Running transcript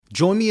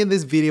Join me in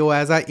this video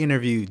as I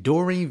interview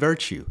Doreen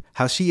Virtue,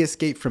 how she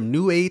escaped from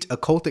New Age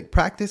occultic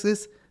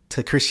practices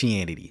to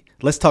Christianity.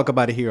 Let's talk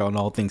about it here on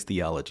All Things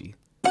Theology.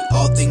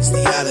 All things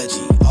theology,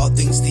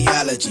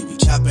 we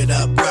chop it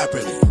up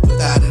properly,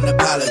 without an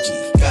apology.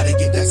 Gotta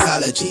get that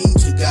theology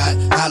to God,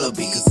 hallowed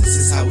be, cause this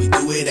is how we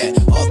do it at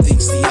All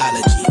Things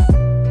Theology.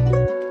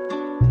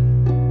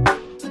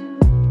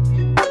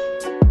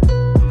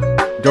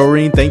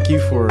 Doreen, thank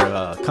you for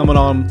coming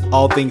on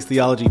All Things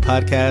Theology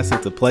podcast.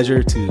 It's a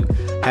pleasure to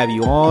have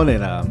you on,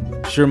 and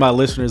I'm sure my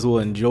listeners will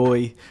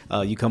enjoy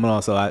you coming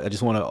on. So I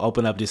just want to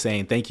open up just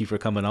saying thank you for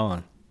coming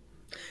on.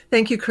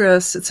 Thank you,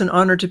 Chris. It's an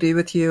honor to be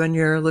with you and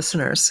your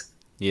listeners.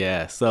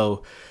 Yeah,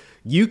 so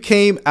you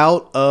came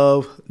out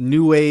of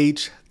New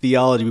Age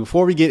theology.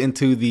 Before we get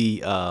into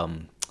the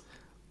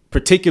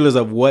particulars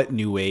of what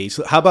New Age,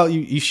 so how about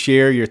you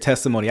share your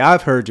testimony?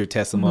 I've heard your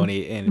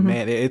testimony, and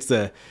man,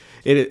 it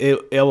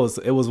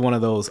was one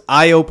of those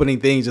eye-opening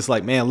things. Just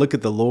like, man, look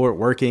at the Lord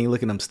working.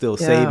 Look at Him still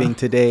saving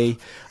today.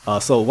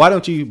 So why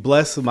don't you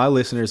bless my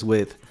listeners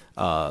with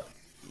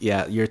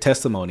your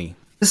testimony?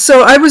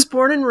 So I was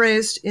born and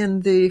raised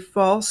in the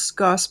false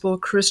gospel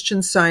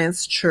Christian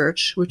Science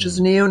church, which is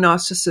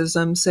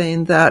neo-Gnosticism,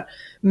 saying that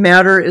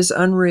matter is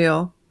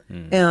unreal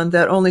and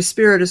that only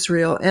spirit is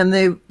real. And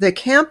they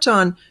camped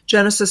on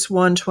Genesis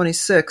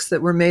 1:26,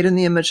 that we're made in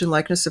the image and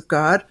likeness of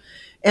God,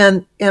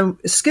 and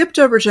skipped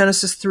over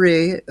Genesis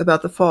 3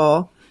 about the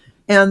fall.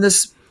 And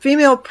this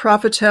female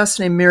prophetess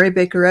named Mary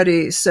Baker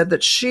Eddy said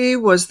that she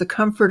was the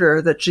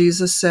comforter that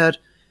Jesus said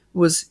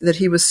that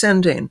He was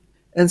sending.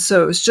 And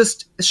so it was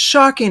just a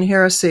shocking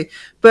heresy.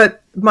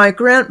 But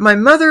my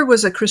mother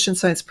was a Christian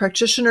Science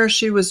practitioner.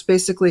 She was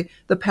basically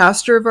the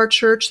pastor of our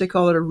church. They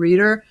call it a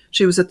reader.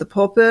 She was at the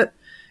pulpit.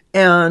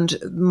 And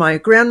my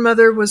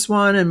grandmother was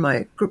one, and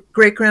my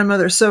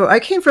great-grandmother. So I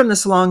came from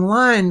this long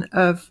line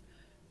of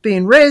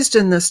being raised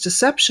in this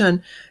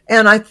deception.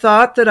 And I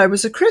thought that I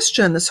was a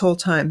Christian this whole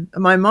time.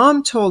 My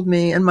mom told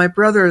me and my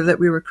brother that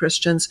we were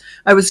Christians.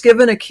 I was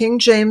given a King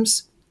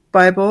James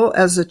Bible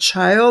as a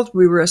child.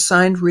 We were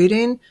assigned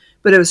reading,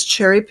 but it was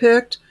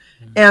cherry-picked.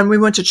 And we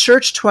went to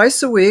church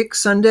twice a week,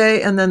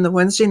 Sunday and then the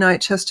Wednesday night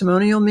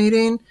testimonial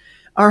meeting.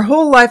 Our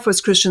whole life was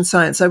Christian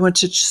Science. I went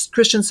to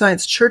Christian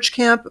Science church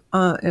camp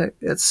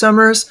at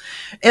Summers.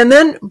 And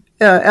then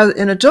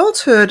in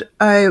adulthood,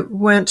 I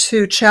went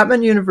to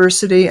Chapman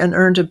University and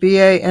earned a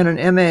BA and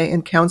an MA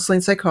in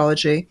counseling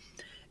psychology.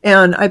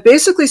 And I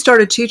basically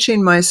started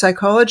teaching my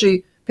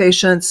psychology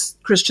patients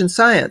Christian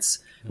Science,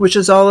 which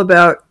is all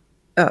about,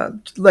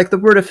 like the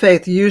word of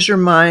faith, use your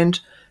mind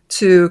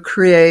to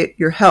create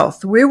your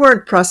health. We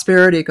weren't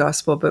prosperity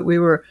gospel, but we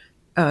were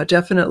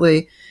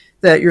definitely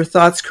that your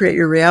thoughts create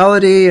your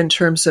reality in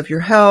terms of your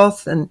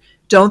health, and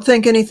don't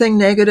think anything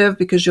negative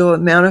because you'll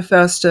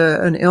manifest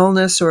an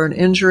illness or an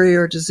injury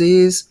or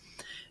disease.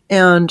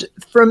 And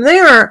from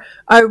there,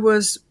 I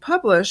was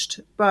published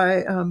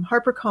by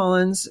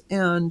HarperCollins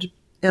and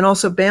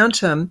also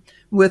Bantam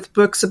with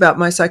books about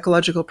my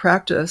psychological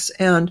practice.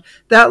 And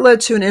that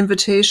led to an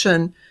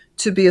invitation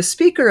to be a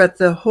speaker at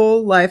the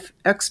Whole Life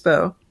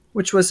Expo,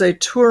 which was a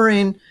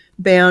touring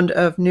band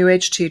of New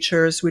Age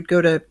teachers. We'd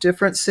go to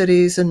different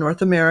cities in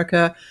North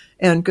America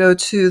and go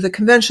to the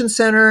convention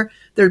center.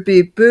 There'd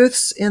be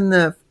booths in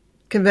the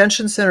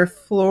convention center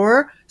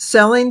floor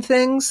selling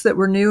things that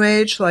were New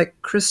Age,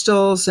 like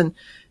crystals and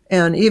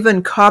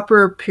even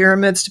copper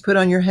pyramids to put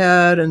on your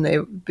head. And they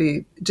would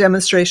be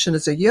demonstration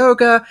as a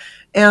yoga.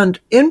 And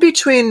in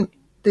between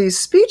these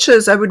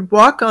speeches, I would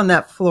walk on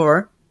that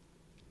floor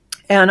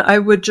and I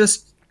would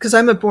just, because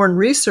I'm a born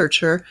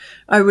researcher,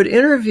 I would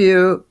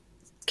interview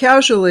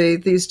casually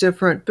these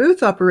different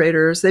booth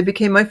operators. They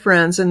became my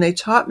friends and they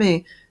taught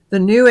me the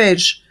New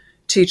Age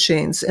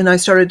teachings. And I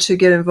started to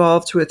get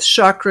involved with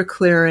chakra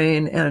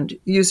clearing and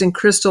using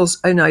crystals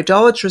in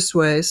idolatrous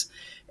ways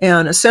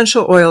and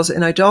essential oils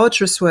in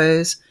idolatrous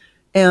ways.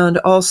 And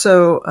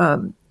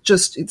also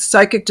just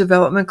psychic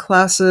development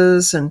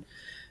classes and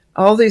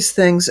all these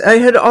things. I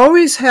had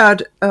always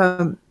had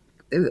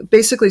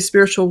basically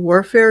spiritual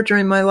warfare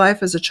during my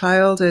life as a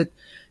child. I'd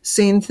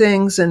seen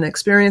things and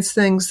experienced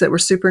things that were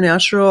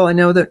supernatural. I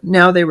know that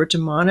now they were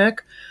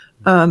demonic.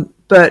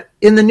 But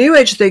in the New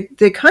Age,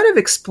 they kind of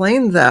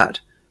explained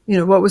that,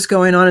 what was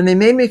going on. And they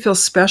made me feel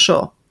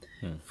special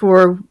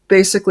for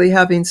basically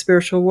having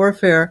spiritual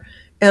warfare.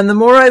 And the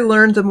more I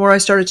learned, the more I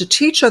started to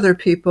teach other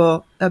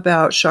people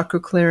about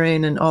chakra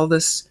clearing and all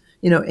this,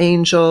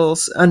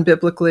 angels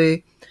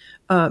unbiblically.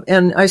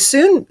 And I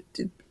soon,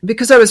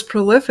 because I was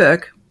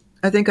prolific,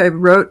 I think I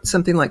wrote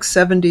something like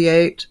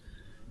 78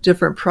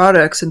 different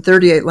products in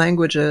 38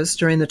 languages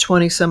during the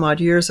 20 some odd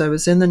years I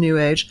was in the New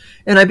Age.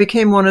 And I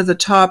became one of the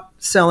top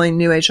selling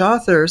New Age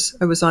authors.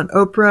 I was on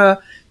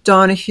Oprah,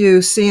 Donahue,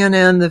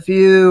 CNN, The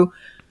View,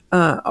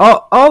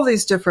 all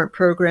these different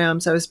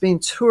programs. I was being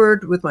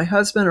toured with my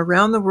husband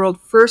around the world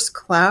first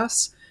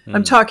class.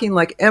 I'm talking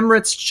like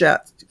Emirates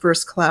jet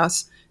first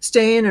class,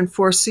 staying in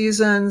Four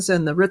Seasons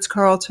and the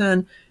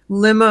Ritz-Carlton,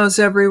 limos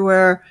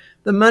everywhere.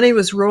 The money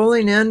was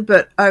rolling in,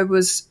 but I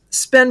was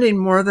spending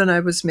more than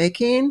I was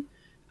making.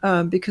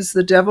 because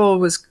the devil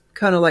was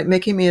kind of like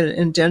making me an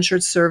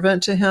indentured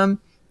servant to him.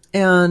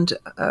 And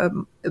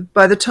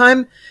by the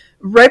time,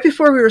 right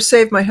before we were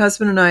saved, my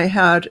husband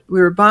and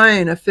we were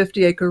buying a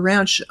 50-acre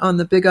ranch on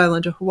the Big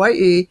Island of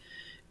Hawaii.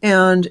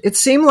 And it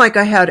seemed like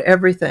I had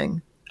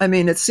everything. I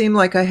mean, it seemed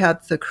like I had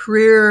the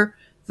career,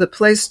 the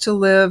place to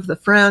live, the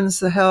friends,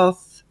 the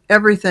health,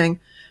 everything.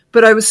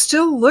 But I was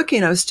still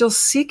looking, I was still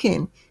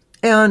seeking.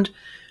 And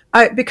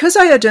because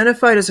I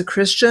identified as a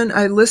Christian,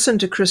 I listened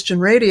to Christian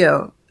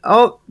radio.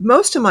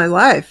 Most of my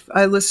life,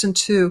 I listened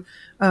to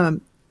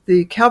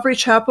the Calvary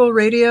Chapel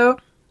radio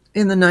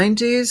in the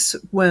 90s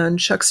when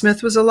Chuck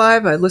Smith was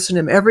alive. I listened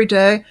to him every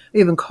day. I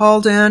even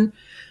called in.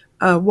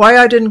 Why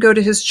I didn't go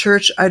to his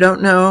church, I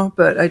don't know,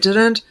 but I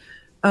didn't.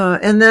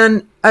 And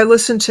then I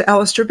listened to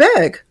Alistair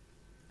Begg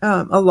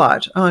a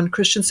lot on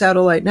Christian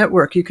Satellite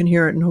Network. You can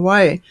hear it in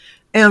Hawaii.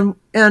 And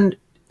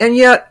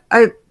yet,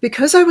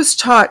 because I was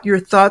taught your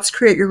thoughts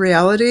create your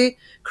reality,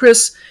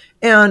 Chris,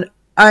 and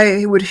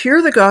I would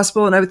hear the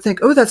gospel and I would think,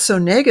 oh, that's so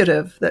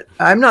negative, that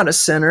I'm not a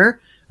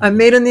sinner. I'm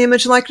made in the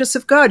image and likeness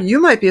of God. You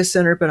might be a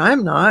sinner, but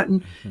I'm not.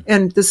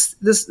 And this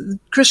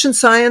Christian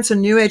Science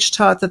and New Age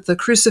taught that the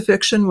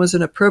crucifixion was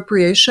an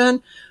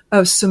appropriation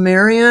of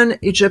Sumerian,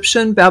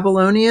 Egyptian,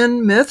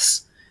 Babylonian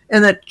myths,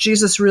 and that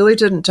Jesus really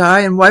didn't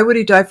die. And why would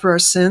he die for our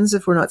sins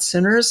if we're not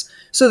sinners?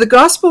 So the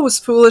gospel was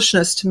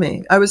foolishness to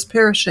me. I was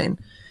perishing.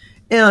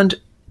 And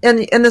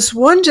this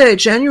one day,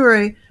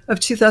 January of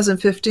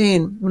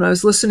 2015, when I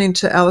was listening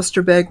to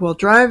Alistair Begg while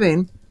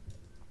driving,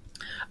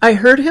 I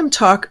heard him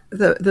talk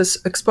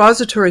this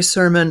expository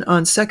sermon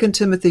on 2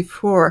 Timothy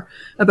 4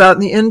 about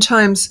in the end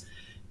times,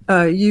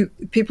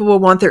 people will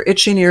want their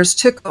itching ears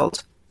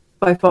tickled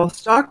by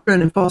false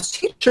doctrine and false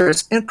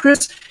teachers. And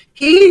Chris,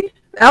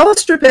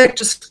 Alistair Begg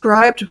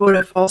described what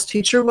a false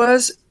teacher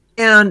was,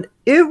 and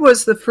it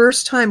was the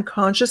first time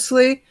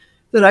consciously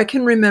that I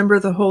can remember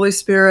the Holy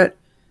Spirit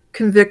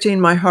convicting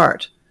my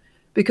heart.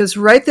 Because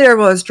right there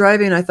while I was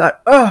driving, I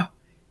thought, oh,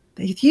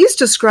 he's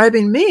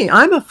describing me.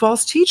 I'm a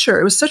false teacher.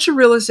 It was such a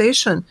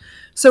realization.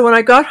 So when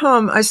I got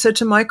home, I said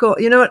to Michael,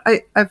 you know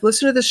what, I've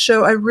listened to this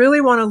show. I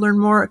really want to learn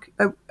more.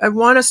 I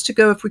want us to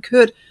go, if we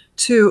could,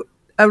 to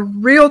a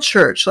real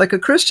church, like a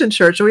Christian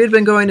church. We had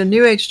been going to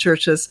New Age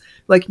churches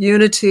like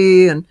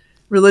Unity and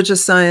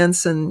Religious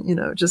Science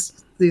and,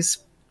 just these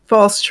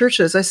false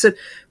churches. I said,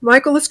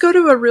 Michael, let's go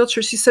to a real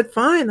church. He said,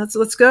 fine,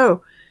 let's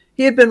go.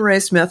 He had been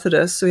raised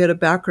Methodist, so he had a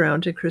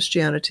background in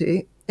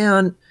Christianity.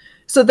 And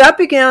so that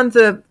began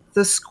the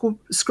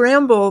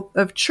scramble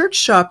of church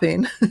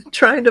shopping,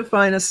 trying to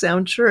find a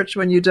sound church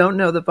when you don't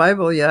know the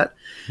Bible yet.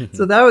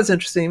 So that was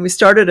interesting. We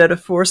started at a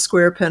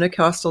 4-square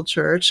Pentecostal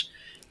church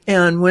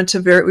and we went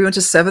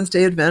to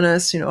Seventh-day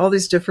Adventist, all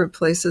these different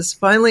places.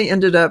 Finally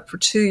ended up for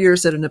 2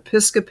 years at an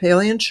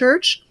Episcopalian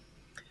church,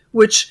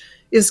 which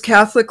is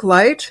Catholic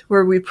light,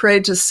 where we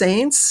prayed to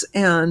saints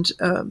and,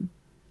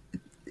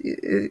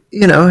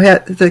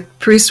 the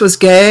priest was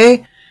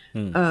gay.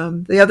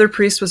 The other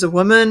priest was a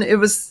woman. It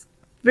was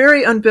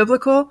very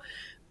unbiblical,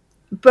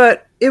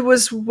 but it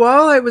was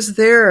while I was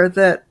there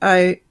that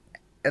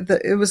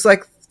it was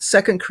like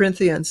 2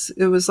 Corinthians.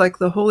 It was like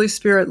the Holy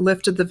Spirit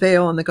lifted the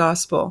veil on the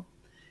gospel.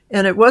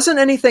 And it wasn't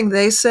anything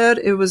they said.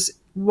 It was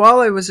while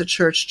I was at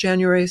church,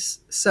 January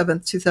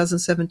 7th,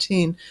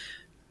 2017,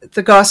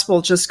 the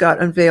gospel just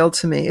got unveiled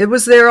to me. It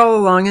was there all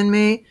along in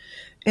me.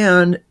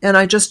 And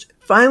I just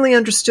finally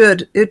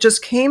understood. It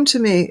just came to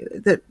me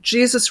that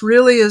Jesus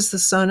really is the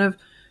Son of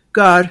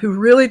God who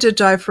really did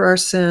die for our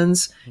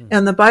sins.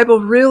 And the Bible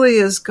really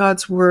is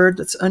God's word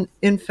that's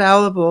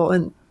infallible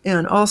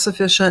and all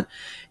sufficient.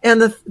 And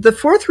the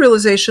fourth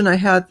realization I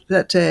had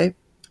that day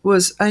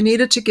was I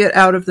needed to get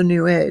out of the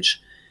New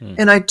Age.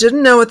 And I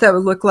didn't know what that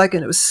would look like.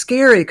 And it was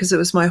scary because it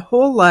was my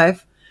whole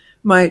life.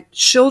 My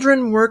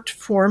children worked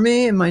for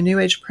me in my New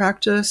Age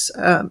practice.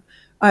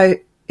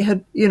 I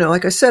had,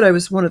 like I said, I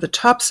was one of the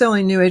top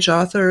selling New Age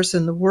authors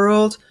in the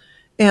world.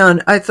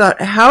 And I thought,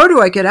 how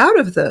do I get out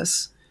of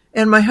this?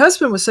 And my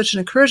husband was such an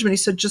encouragement. He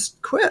said, just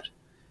quit.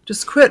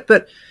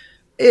 But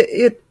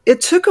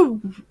it took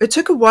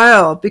a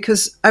while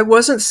because I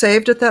wasn't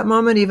saved at that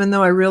moment, even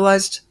though I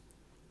realized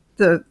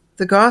the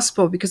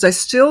gospel, because I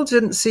still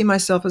didn't see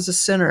myself as a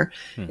sinner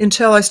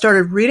until I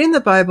started reading the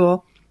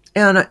Bible.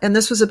 And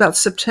this was about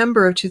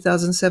September of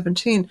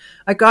 2017.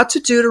 I got to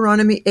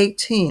Deuteronomy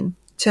 18,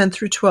 10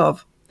 through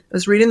 12. I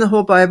was reading the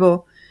whole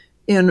Bible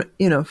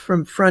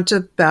from front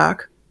to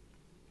back.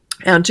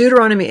 And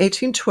Deuteronomy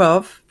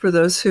 18:12, for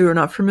those who are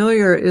not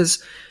familiar,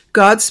 is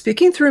God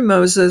speaking through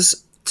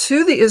Moses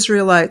to the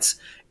Israelites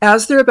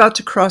as they're about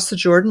to cross the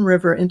Jordan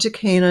River into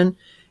Canaan.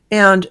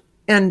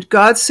 And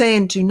God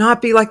saying, do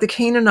not be like the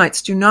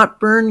Canaanites. Do not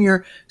burn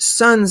your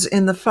sons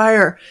in the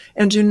fire.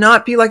 And do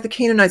not be like the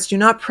Canaanites. Do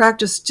not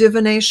practice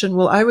divination.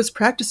 Well, I was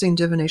practicing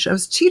divination. I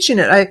was teaching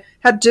it. I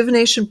had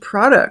divination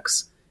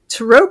products,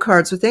 tarot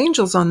cards with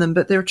angels on them,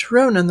 but they're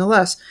tarot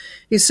nonetheless.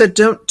 He said,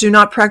 do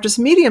not practice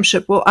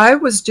mediumship. Well, I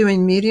was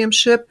doing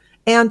mediumship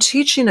and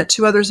teaching it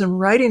to others and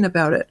writing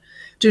about it.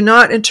 Do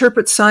not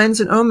interpret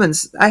signs and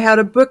omens. I had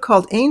a book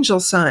called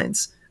Angel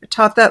Signs.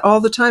 taught that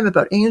all the time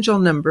about angel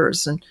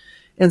numbers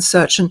and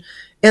such. And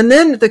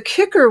then the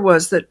kicker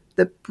was that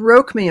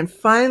broke me and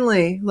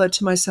finally led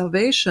to my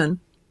salvation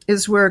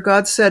is where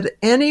God said,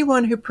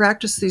 anyone who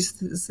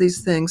practices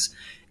these things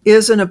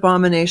is an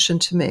abomination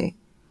to me.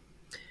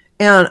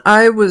 And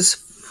I was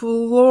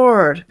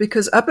floored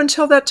because up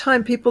until that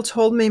time, people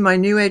told me my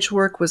New Age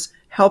work was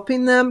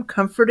helping them,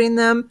 comforting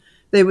them.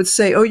 They would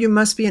say, oh, you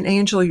must be an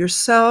angel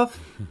yourself.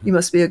 You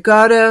must be a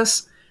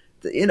goddess.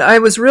 I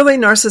was really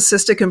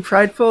narcissistic and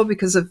prideful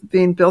because of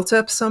being built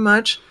up so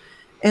much.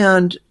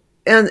 And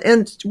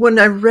when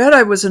I read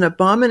I was an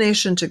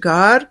abomination to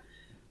God,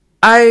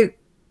 I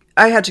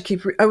had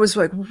to I was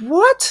like,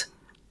 what?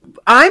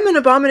 I'm an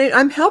abomination.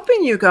 I'm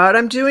helping you, God.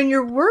 I'm doing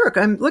your work.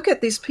 Look at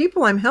these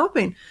people I'm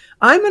helping.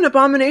 I'm an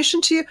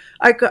abomination to you.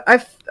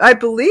 I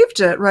believed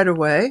it right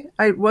away.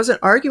 I wasn't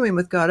arguing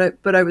with God,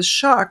 but I was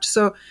shocked.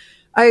 So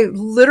I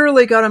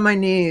literally got on my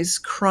knees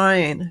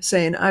crying,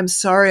 saying, I'm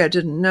sorry. I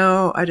didn't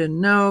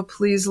know.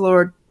 Please,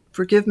 Lord,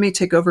 forgive me.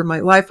 Take over my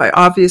life. I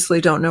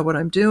obviously don't know what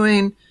I'm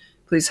doing.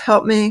 Please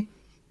help me.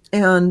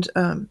 And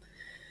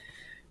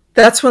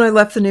that's when I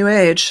left the New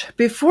Age.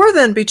 Before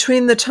then,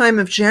 between the time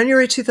of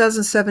January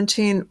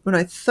 2017, when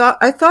I thought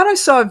I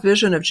saw a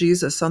vision of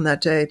Jesus on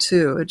that day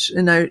too.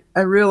 And I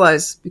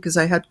realized, because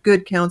I had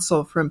good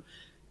counsel from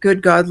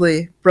good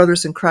godly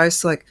brothers in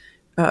Christ, like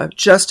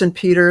Justin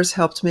Peters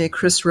helped me,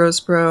 Chris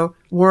Roseborough,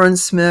 Warren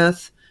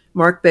Smith,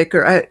 Mark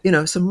Baker,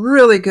 some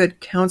really good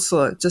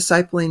counsel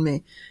discipling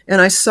me. And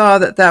I saw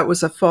that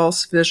was a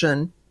false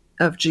vision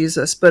of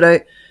Jesus.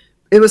 But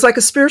it was like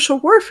a spiritual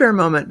warfare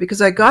moment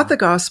because I got the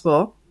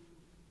gospel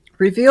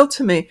revealed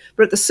to me,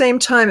 but at the same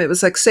time, it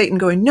was like Satan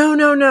going,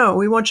 no,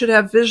 we want you to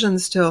have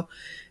visions still.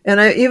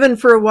 And even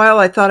for a while,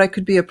 I thought I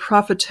could be a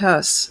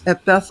prophetess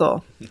at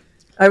Bethel.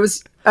 I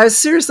was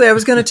going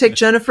to take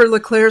Jennifer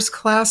LeClaire's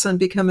class on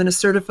becoming a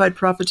certified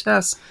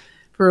prophetess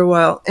for a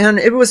while. And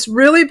it was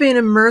really being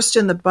immersed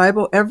in the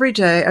Bible every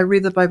day. I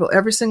read the Bible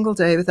every single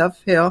day without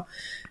fail.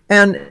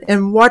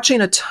 And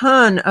watching a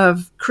ton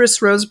of Chris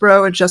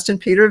Roseborough and Justin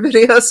Peter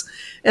videos.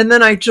 And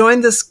then I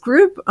joined this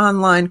group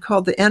online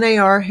called the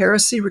NAR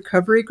Heresy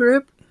Recovery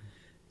Group.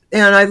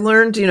 And I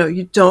learned,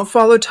 you don't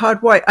follow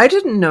Todd White. I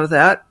didn't know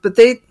that, but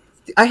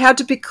I had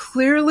to be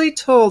clearly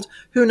told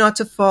who not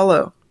to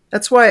follow.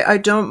 That's why I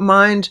don't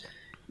mind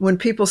when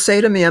people say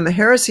to me I'm a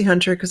heresy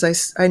hunter,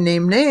 because I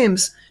name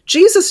names.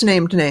 Jesus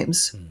named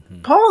names.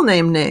 Mm-hmm. Paul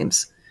named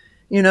names,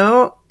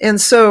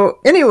 And so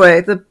anyway,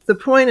 the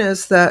point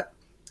is that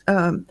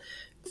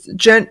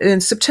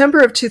in September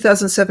of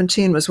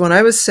 2017 was when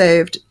I was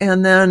saved,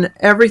 and then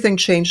everything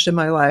changed in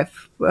my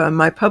life.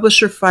 My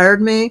publisher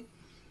fired me.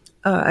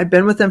 I'd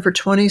been with them for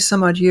 20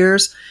 some odd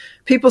years.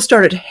 People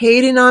started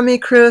hating on me,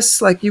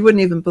 Chris, like you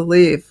wouldn't even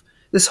believe.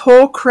 This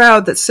whole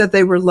crowd that said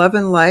they were love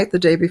and light the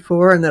day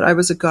before and that I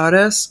was a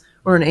goddess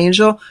or an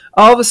angel,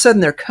 all of a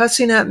sudden they're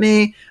cussing at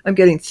me. I'm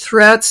getting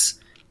threats.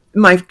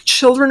 My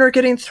children are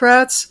getting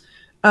threats.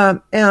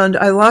 And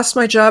I lost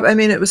my job. I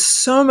mean, it was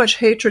so much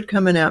hatred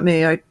coming at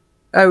me. I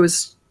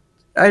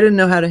didn't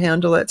know how to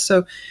handle it.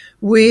 So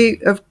we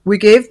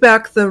gave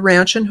back the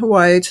ranch in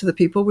Hawaii to the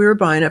people we were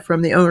buying it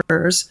from, the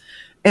owners.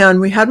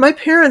 And we had my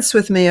parents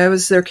with me. I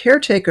was their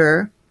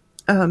caretaker.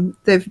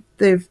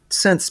 They've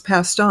since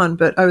passed on,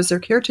 but I was their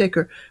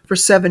caretaker for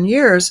 7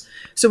 years.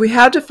 So we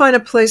had to find a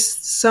place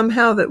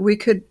somehow that we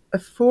could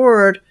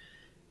afford,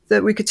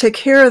 that we could take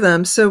care of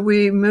them. So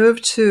we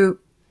moved to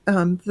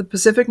the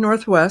Pacific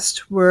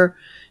Northwest, where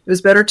it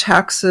was better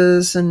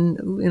taxes and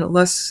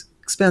less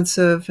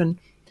expensive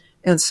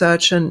and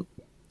such. And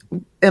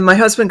my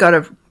husband got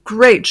a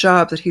great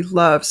job that he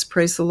loves.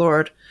 Praise the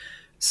Lord.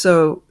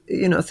 So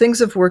things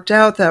have worked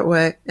out that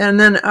way. And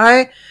then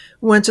I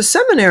went to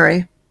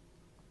seminary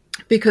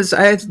because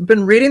I had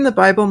been reading the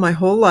Bible my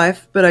whole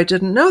life, but I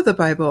didn't know the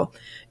Bible.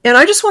 And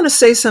I just want to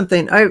say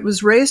something. I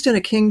was raised in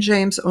a King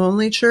James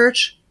only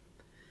church,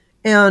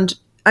 and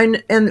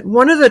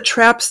one of the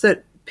traps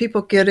that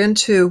people get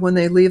into when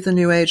they leave the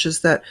New Age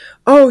is that,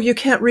 oh, you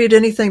can't read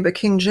anything but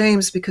King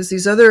James because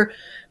these other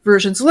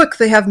versions, look,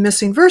 they have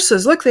missing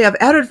verses. Look, they have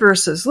added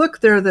verses. Look,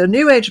 they're the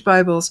New Age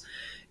Bibles.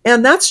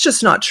 And that's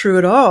just not true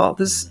at all.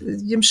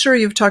 I'm sure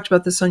you've talked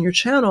about this on your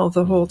channel,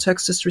 the whole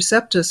Textus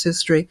Receptus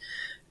history.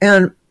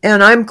 And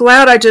I'm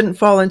glad I didn't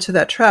fall into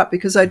that trap,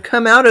 because I'd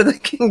come out of the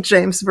King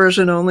James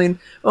version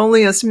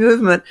onlyist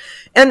movement.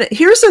 And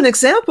here's an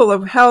example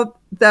of how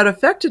that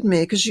affected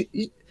me, because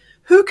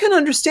who can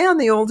understand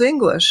the Old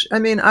English? I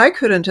mean, I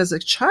couldn't as a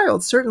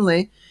child,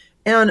 certainly.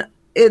 And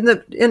in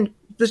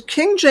the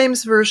King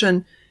James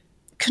version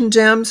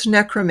condemns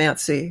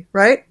necromancy,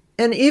 right?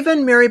 And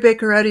even Mary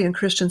Baker Eddy in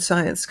Christian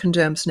Science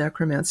condemns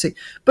necromancy.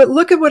 But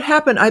look at what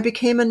happened. I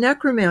became a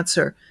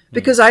necromancer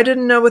because I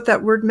didn't know what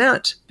that word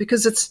meant,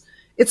 because it's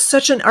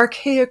such an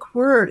archaic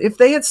word. If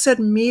they had said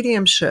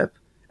mediumship,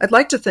 I'd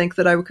like to think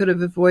that I could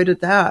have avoided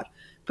that.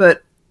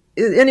 But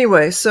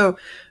anyway, so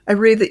I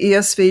read the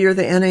ESV or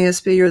the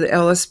NASB or the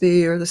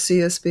LSB or the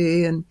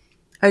CSB, and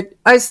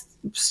I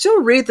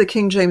still read the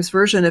King James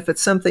Version if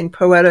it's something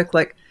poetic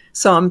like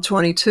Psalm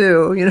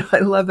 22. I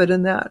love it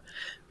in that.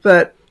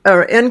 but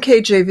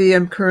NKJV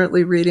I'm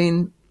currently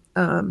reading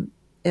and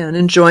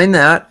enjoying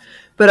that.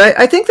 But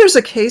I think there's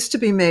a case to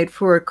be made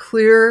for a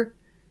clear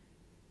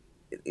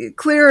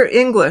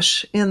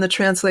English in the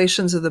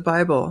translations of the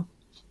Bible.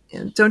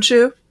 Don't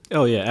you?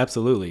 Oh yeah,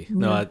 absolutely.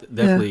 No, I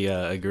definitely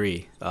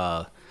agree.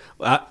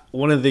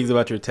 One of the things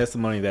about your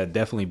testimony that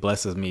definitely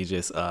blesses me,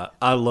 just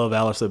I love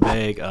Alistair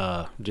Begg.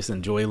 Just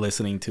enjoy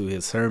listening to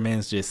his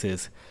sermons, just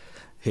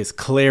his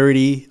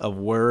clarity of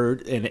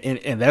word,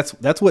 and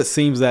that's what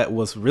seems that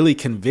was really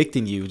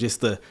convicting you,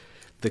 just the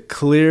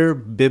clear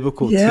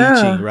biblical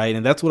teaching, right?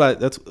 And that's what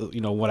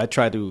I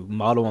try to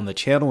model on the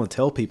channel and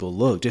tell people,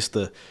 look, just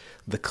the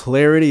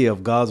clarity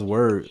of God's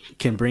word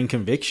can bring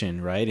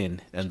conviction, right?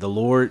 And the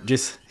Lord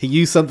he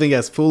used something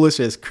as foolish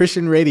as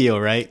Christian radio,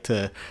 right,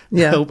 to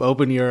help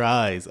open your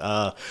eyes.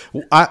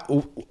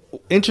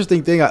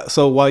 Interesting thing.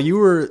 So while you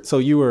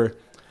were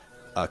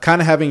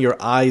kind of having your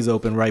eyes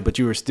open, right, but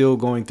you were still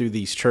going through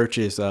these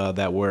churches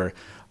that were,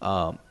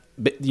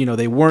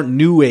 they weren't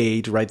New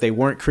Age, right? They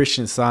weren't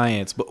Christian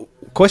Science. But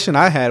question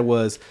I had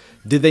was,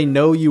 did they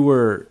know you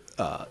were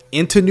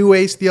into New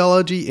Age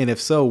theology? And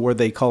if so, were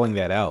they calling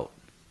that out?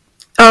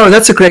 Oh,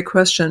 that's a great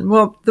question.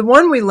 Well, the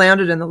one we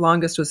landed in the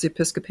longest was the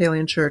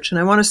Episcopalian Church. And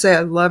I want to say I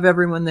love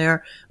everyone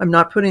there. I'm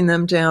not putting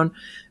them down.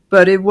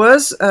 But it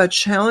was a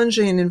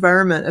challenging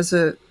environment as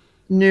a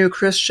new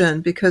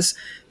Christian because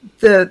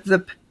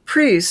the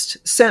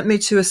priest sent me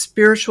to a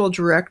spiritual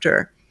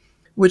director,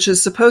 which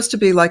is supposed to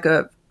be like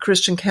a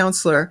Christian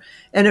counselor.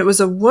 And it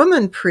was a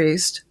woman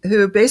priest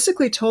who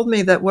basically told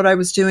me that what I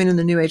was doing in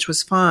the New Age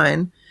was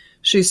fine.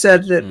 She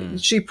said that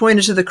she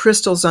pointed to the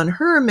crystals on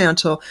her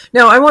mantle.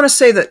 Now, I want to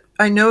say that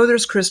I know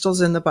there's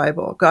crystals in the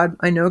Bible.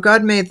 I know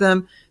God made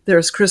them.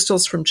 There's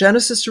crystals from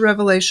Genesis to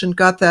Revelation,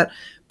 got that.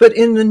 But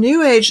in the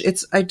New Age,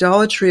 it's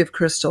idolatry of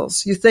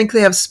crystals. You think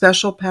they have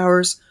special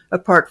powers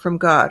apart from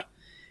God.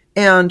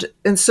 And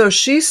so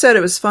she said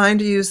it was fine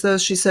to use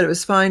those. She said it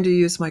was fine to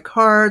use my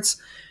cards.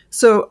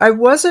 So I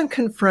wasn't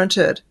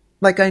confronted.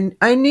 Like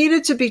I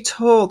needed to be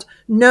told,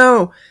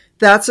 no,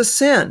 that's a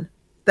sin.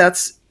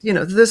 That's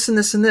this and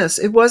this and this.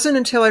 It wasn't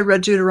until I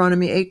read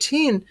Deuteronomy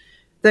 18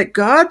 that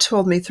God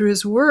told me through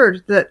his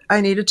word that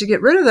I needed to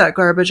get rid of that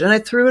garbage, and I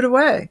threw it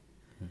away.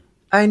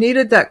 I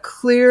needed that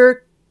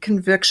clear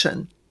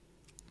conviction.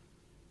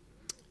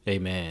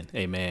 Amen.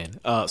 Amen.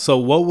 So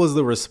what was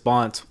the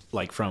response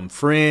like from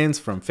friends,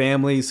 from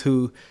families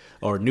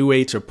or New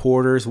Age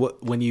supporters?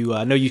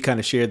 I know you kind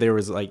of shared there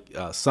was like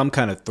some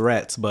kind of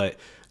threats, but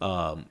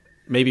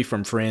maybe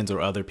from friends or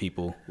other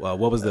people. What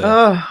was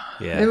the?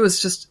 It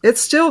was just,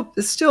 it's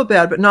still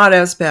bad, but not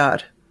as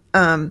bad.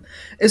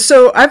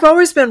 So I've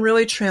always been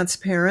really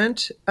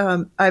transparent.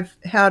 I've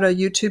had a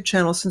YouTube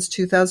channel since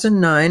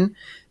 2009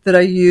 that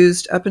I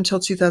used up until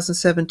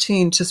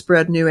 2017 to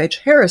spread New Age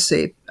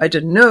heresy. I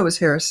didn't know it was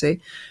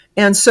heresy.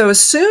 And so as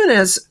soon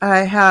as I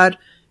had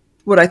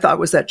what I thought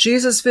was that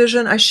Jesus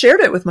vision, I shared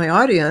it with my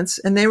audience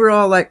and they were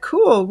all like,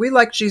 cool, we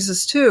like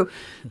Jesus too.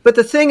 But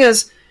the thing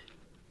is,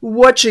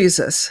 what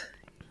Jesus?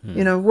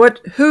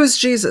 Who's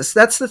Jesus?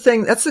 That's the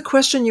thing. That's the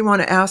question you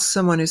want to ask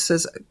someone who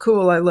says,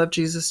 cool, I love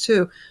Jesus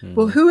too.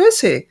 Well, who is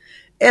he?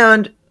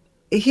 And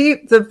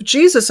the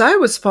Jesus I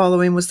was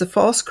following was the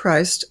false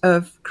Christ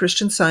of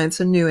Christian Science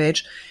and New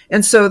Age.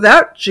 And so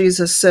that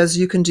Jesus says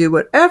you can do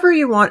whatever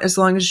you want as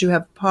long as you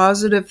have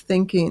positive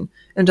thinking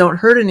and don't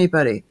hurt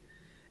anybody.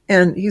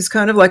 And he's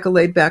kind of like a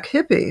laid back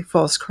hippie,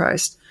 false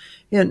Christ.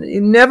 And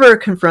he never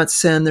confronts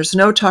sin. There's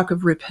no talk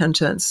of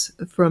repentance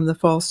from the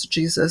false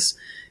Jesus.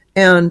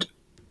 And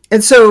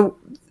so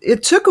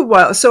it took a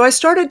while. So I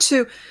started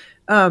to,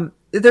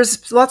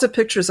 there's lots of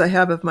pictures I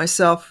have of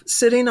myself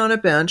sitting on a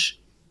bench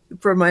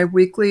for my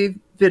weekly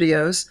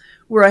videos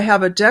where I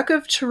have a deck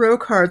of tarot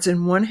cards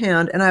in one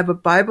hand and I have a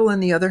Bible in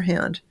the other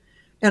hand.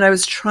 And I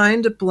was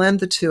trying to blend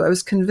the two. I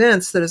was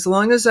convinced that as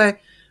long as I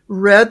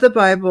read the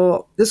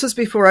Bible, this was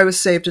before I was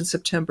saved in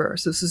September.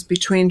 So this is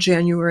between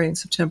January and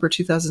September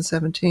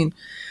 2017,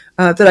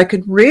 that I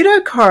could read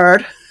a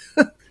card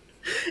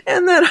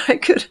and then I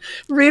could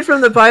read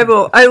from the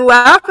Bible. I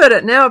laugh at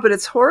it now, but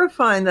it's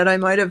horrifying that I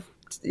might have,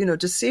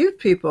 deceived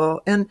people.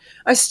 And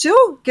I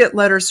still get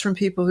letters from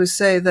people who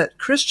say that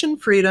Christian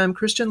freedom,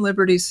 Christian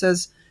liberty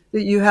says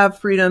that you have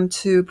freedom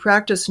to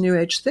practice New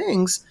Age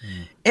things.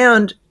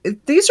 And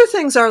these are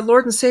things our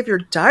Lord and Savior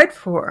died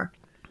for.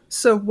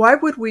 So why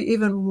would we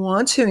even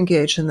want to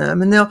engage in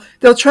them? And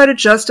they'll try to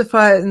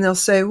justify it and they'll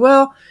say,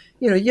 well,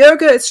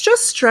 yoga, it's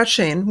just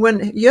stretching,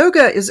 when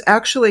yoga is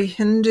actually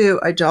Hindu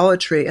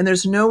idolatry and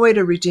there's no way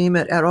to redeem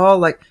it at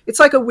all. It's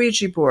like a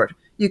Ouija board.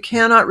 You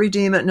cannot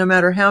redeem it no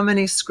matter how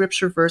many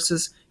scripture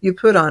verses you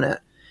put on it.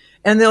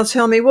 And they'll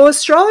tell me, well,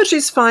 astrology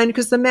is fine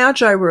because the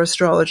Magi were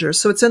astrologers,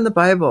 so it's in the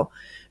Bible.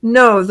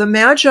 No, the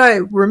Magi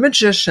were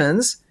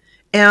magicians.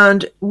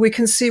 And we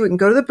can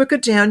go to the book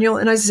of Daniel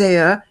and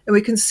Isaiah, and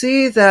we can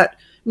see that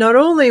not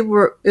only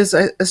is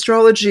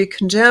astrology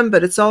condemned,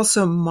 but it's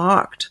also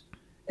mocked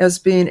as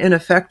being an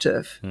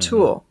ineffective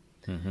tool.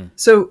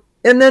 So,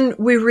 and then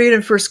we read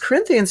in 1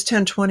 Corinthians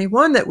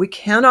 10:21 that we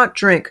cannot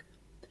drink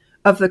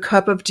of the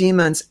cup of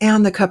demons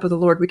and the cup of the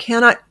Lord. We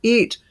cannot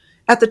eat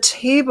at the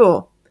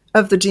table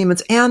of the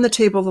demons and the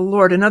table of the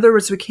Lord. In other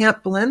words, we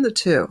can't blend the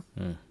two.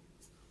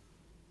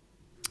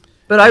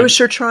 But I was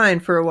sure trying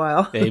for a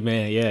while.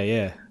 Amen.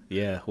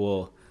 Yeah.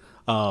 Well,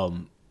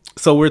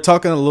 so we're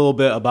talking a little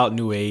bit about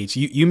New Age.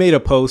 You made a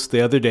post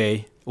the other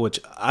day, which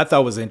I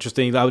thought was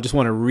interesting. I just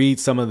want to read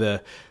some of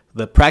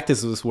the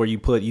practices where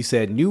you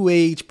said New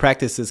Age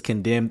practices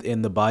condemned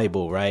in the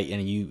Bible, right?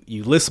 And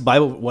you list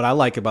Bible. What I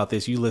like about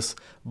this, you list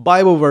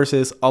Bible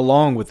verses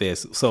along with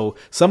this. So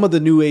some of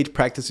the New Age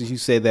practices you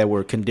say that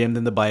were condemned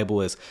in the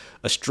Bible is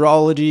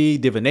astrology,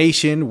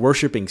 divination,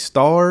 worshiping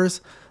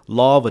stars,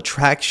 law of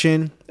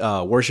attraction,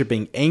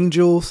 worshiping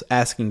angels,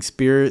 asking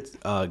spirit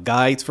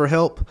guides for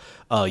help,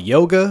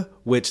 yoga,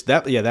 which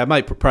that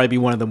might probably be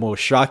one of the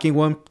most shocking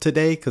one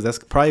today, because that's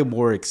probably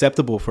more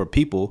acceptable for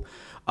people.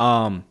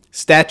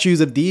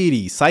 Statues of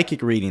deities,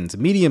 psychic readings,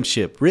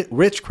 mediumship,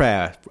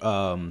 witchcraft,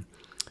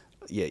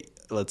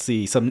 let's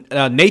see, some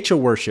nature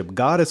worship,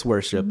 goddess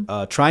worship,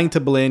 trying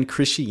to blend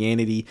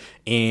Christianity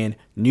and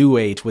New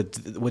Age,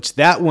 which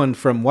that one,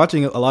 from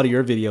watching a lot of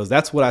your videos,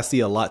 that's what I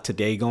see a lot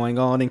today going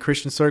on in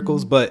Christian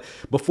circles. But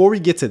before we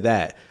get to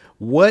that,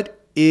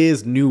 what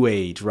is New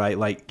Age, right?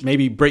 Like,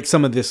 maybe break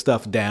some of this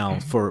stuff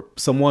down for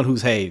someone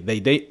who's, hey,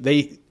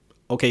 they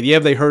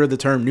heard of the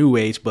term New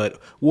Age,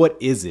 but what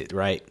is it,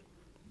 right?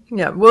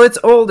 Yeah, well, it's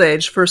old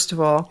age, first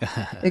of all.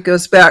 It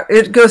goes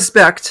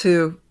back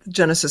to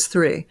Genesis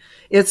 3.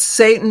 It's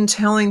Satan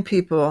telling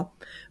people,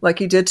 like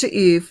he did to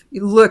Eve,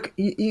 look,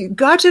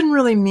 God didn't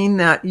really mean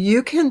that.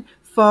 You can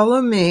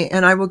follow me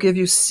and I will give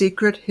you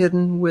secret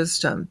hidden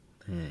wisdom.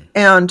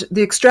 And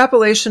the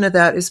extrapolation of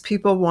that is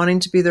people wanting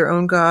to be their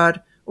own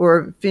God,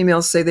 or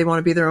females say they want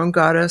to be their own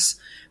goddess,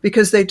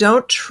 because they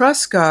don't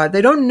trust God.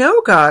 They don't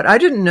know God. I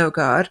didn't know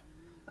God.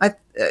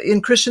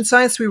 In Christian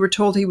Science, we were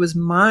told he was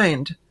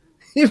mind.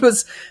 He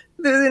was,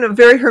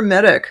 very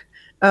hermetic.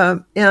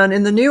 And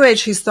in the New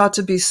Age, he's thought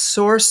to be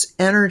source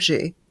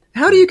energy.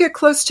 How do you get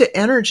close to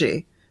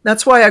energy?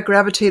 That's why I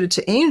gravitated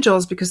to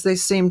angels, because they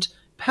seemed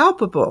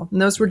palpable.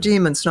 And those were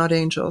demons, not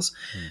angels.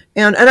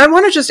 And I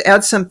want to just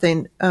add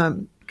something,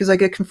 because I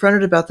get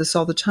confronted about this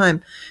all the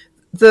time.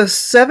 The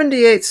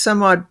 78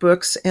 some odd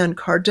books and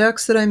card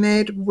decks that I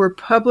made were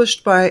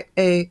published by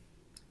a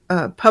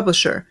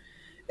publisher.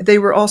 They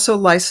were also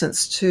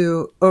licensed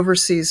to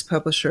overseas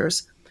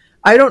publishers.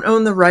 I don't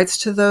own the rights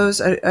to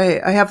those.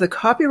 I have the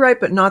copyright,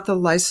 but not the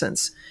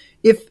license.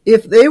 If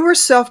they were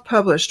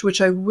self-published, which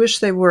I wish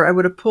they were, I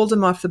would have pulled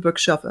them off the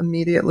bookshelf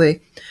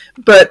immediately.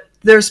 But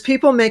there's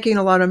people making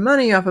a lot of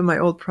money off of my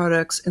old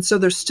products, and so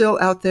they're still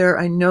out there.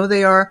 I know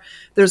they are.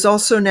 There's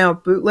also now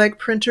bootleg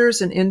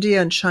printers in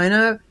India and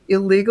China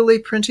illegally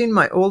printing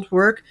my old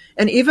work,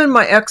 and even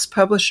my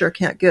ex-publisher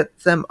can't get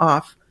them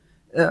off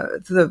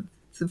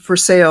for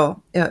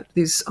sale at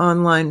these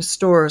online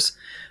stores.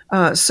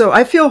 So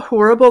I feel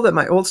horrible that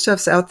my old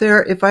stuff's out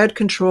there. If I had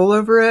control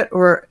over it,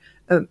 or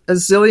a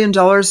zillion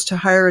dollars to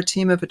hire a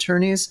team of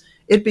attorneys,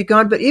 it'd be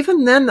gone. But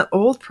even then, the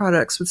old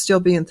products would still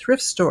be in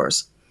thrift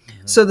stores.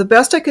 So the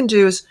best I can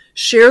do is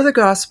share the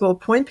gospel,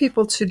 point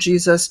people to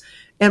Jesus,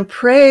 and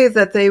pray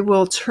that they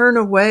will turn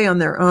away on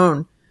their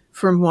own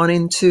from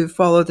wanting to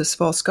follow this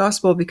false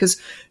gospel,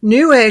 because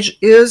New Age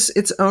is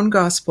its own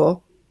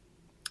gospel.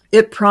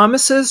 It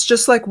promises,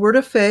 just like Word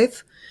of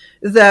Faith,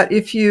 that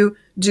if you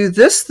do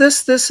this,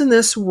 and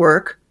this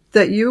work,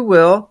 that you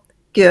will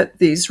get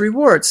these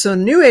rewards. So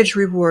New Age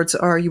rewards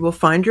are, you will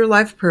find your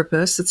life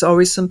purpose. It's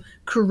always some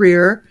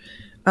career,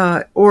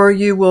 or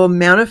you will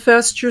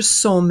manifest your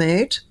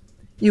soulmate.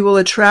 You will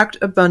attract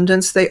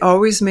abundance. They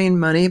always mean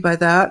money by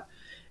that.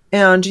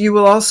 And you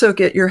will also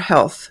get your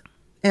health.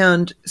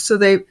 And so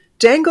they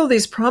dangle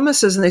these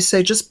promises and they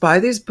say, just buy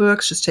these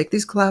books, just take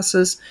these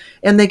classes.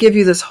 And they give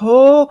you this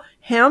whole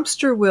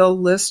hamster wheel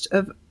list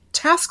of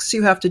tasks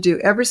you have to do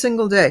every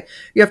single day.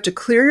 You have to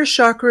clear your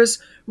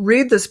chakras,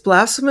 read this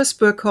blasphemous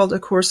book called A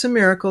Course in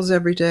Miracles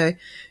every day.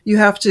 You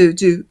have to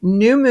do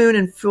new moon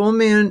and full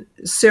moon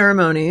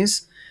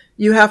ceremonies.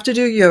 You have to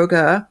do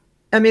yoga.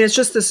 I mean, it's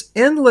just this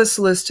endless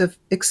list of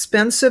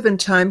expensive and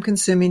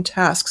time-consuming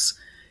tasks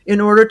in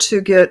order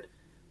to get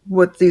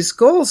what these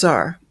goals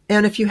are.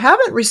 And if you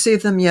haven't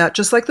received them yet,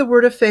 just like the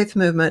Word of Faith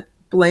movement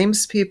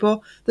blames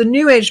people, the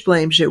New Age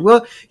blames you.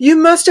 Well, you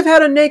must have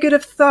had a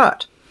negative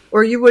thought,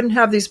 or you wouldn't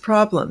have these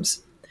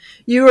problems.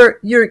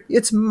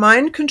 It's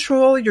mind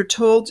control. You're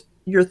told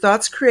your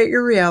thoughts create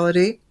your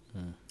reality.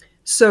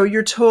 So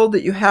you're told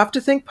that you have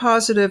to think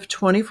positive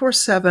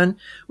 24/7,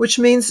 which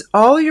means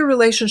all your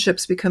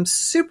relationships become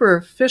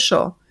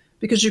superficial,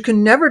 because you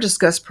can never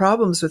discuss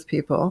problems with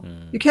people.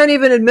 You can't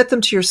even admit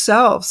them to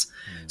yourselves.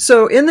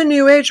 So in the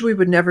New Age, we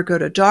would never go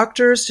to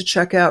doctors to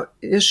check out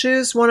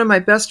issues. One of my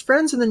best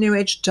friends in the New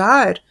Age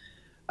died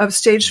of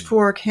stage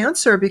 4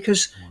 cancer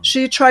because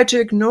she tried to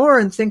ignore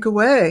and think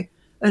away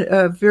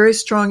a very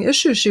strong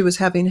issue she was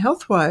having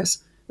health-wise,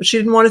 but she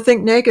didn't want to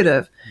think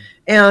negative.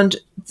 And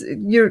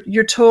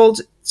you're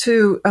told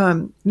to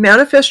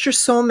manifest your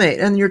soulmate,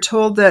 and you're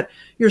told that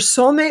your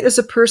soulmate is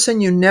a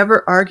person you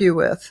never argue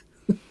with.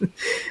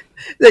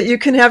 that you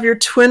can have your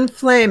twin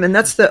flame, and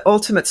that's the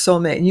ultimate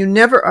soulmate. And you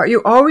never are.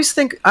 You always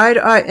think eye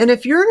to eye. And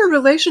if you're in a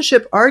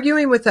relationship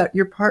arguing with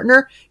your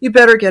partner, you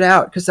better get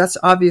out, because that's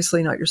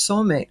obviously not your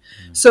soulmate.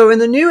 So in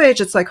the New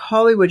Age, it's like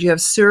Hollywood. You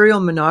have serial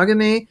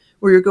monogamy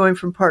where you're going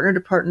from partner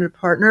to partner to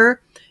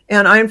partner.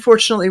 And I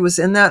unfortunately was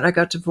in that, and I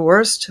got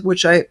divorced,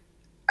 which I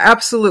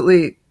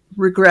absolutely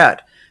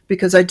regret,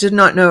 because I did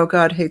not know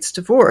God hates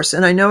divorce.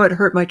 And I know it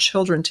hurt my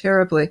children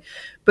terribly.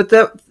 But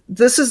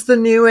this is the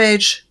New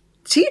Age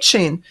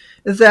teaching,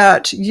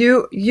 that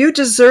you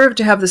deserve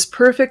to have this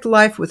perfect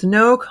life with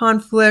no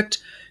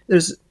conflict.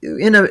 There's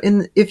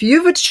if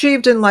you've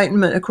achieved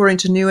enlightenment according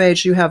to New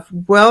Age, you have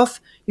wealth,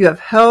 you have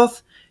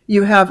health,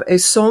 you have a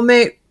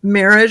soulmate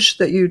marriage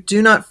that you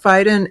do not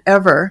fight in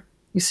ever.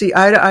 You see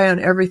eye to eye on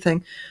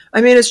everything.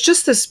 I mean, it's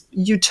just this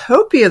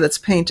utopia that's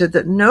painted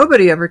that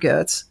nobody ever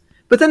gets.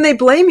 But then they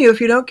blame you if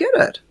you don't get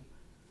it.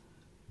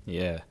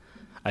 Yeah.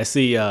 I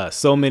see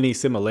so many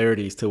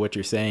similarities to what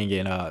you're saying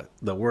in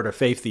the Word of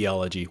Faith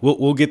theology.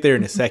 We'll get there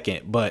in a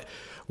second. But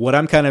what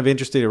I'm kind of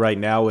interested in right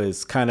now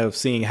is kind of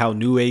seeing how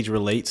New Age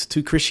relates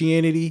to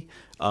Christianity.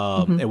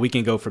 And we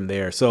can go from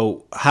there.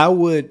 So how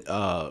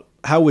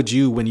would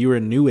you, when you were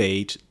in New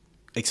Age,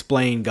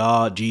 explain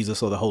God,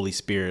 Jesus, or the Holy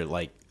Spirit?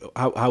 Like,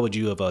 how would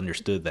you have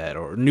understood that,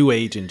 or New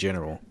Age in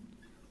general?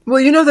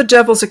 Well, the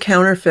devil's a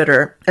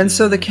counterfeiter. And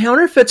so the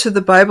counterfeit to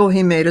the Bible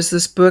he made is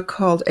this book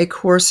called A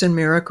Course in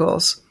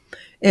Miracles.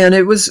 And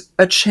it was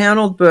a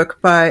channeled book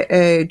by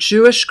a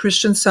Jewish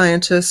Christian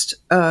scientist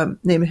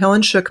named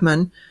Helen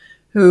Schuckman,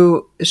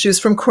 she was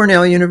from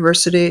Cornell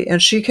University,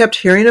 and she kept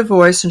hearing a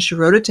voice and she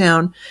wrote it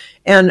down.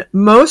 And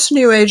most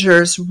New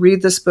Agers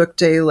read this book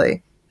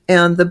daily.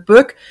 And the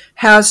book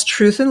has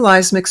truth and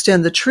lies mixed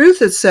in. The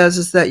truth, it says,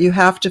 is that you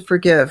have to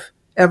forgive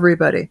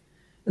everybody.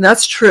 And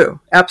that's true.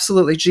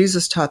 Absolutely.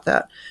 Jesus taught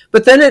that.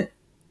 But then it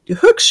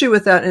hooks you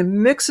with that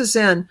and mixes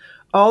in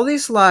all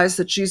these lies,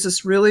 that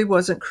Jesus really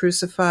wasn't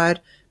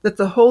crucified, that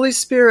the Holy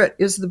Spirit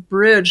is the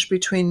bridge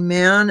between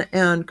man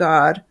and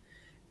God,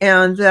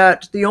 and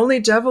that the only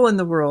devil in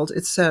the world,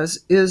 it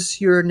says,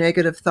 is your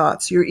negative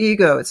thoughts, your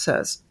ego, it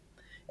says.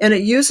 And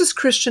it uses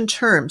Christian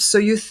terms. So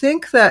you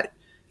think that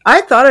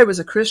I thought I was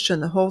a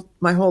Christian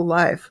my whole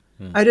life.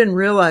 I didn't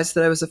realize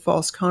that I was a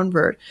false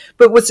convert.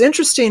 But what's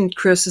interesting,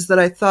 Chris, is that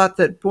I thought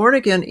that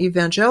born-again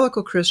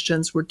evangelical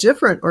Christians were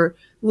different or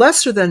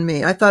lesser than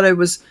me. I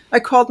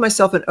called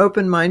myself an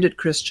open-minded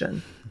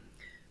Christian,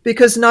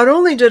 because not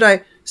only did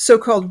I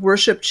so-called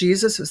worship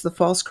Jesus as the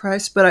false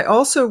Christ, but I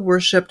also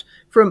worshiped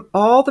from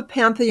all the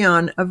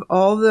pantheon of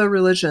all the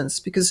religions,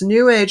 because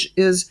New Age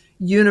is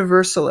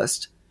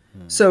universalist.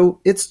 So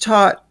it's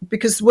taught,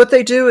 because what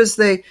they do is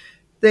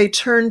they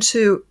turn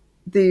to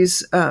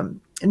these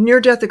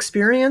near-death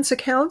experience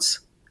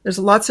accounts. There's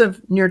lots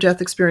of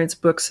near-death experience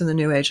books in the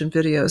New Age and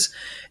videos.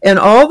 And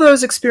all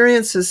those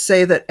experiences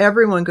say that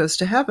everyone goes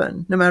to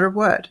heaven, no matter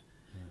what.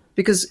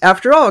 Because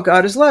after all,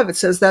 God is love. It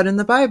says that in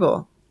the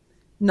Bible,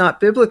 not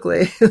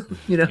biblically,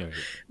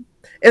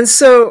 And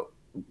so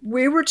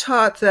we were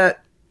taught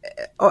that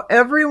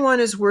everyone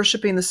is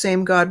worshiping the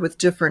same God with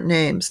different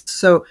names.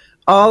 So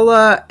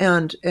Allah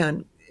and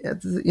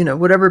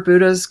whatever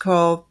Buddhas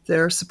call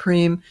their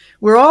supreme,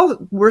 we're all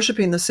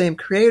worshiping the same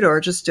creator,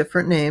 just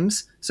different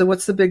names. So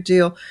what's the big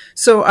deal?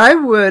 So I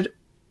would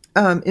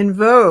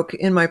invoke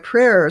in my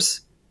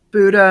prayers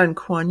Buddha and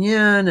Kuan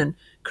Yin and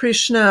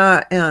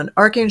Krishna and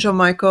Archangel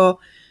Michael.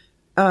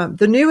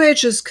 The New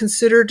Age is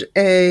considered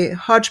a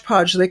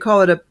hodgepodge. They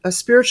call it a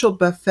spiritual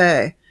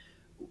buffet,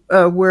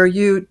 where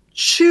you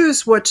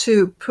choose what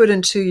to put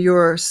into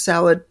your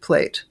salad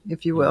plate,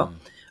 if you will.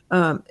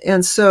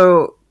 And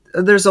so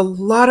there's a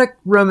lot of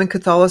Roman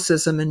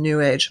Catholicism in New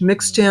Age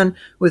mixed in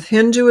with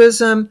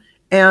Hinduism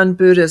and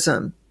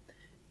Buddhism,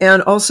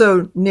 and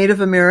also Native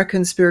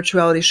American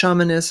spirituality,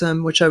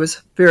 shamanism, which I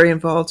was very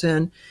involved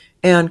in,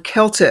 and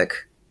Celtic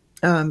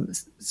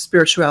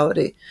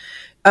spirituality.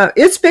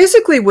 It's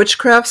basically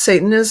witchcraft,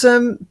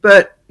 Satanism,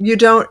 but you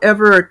don't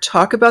ever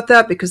talk about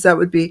that because that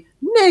would be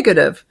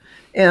negative.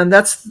 And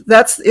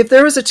that's if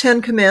there was a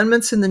 10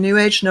 commandments in the New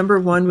Age, number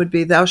 1 would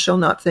be thou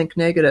shalt not think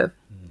negative.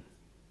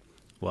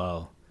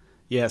 Wow.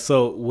 Yeah,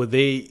 so would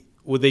they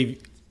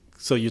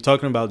so you're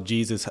talking about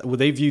Jesus, would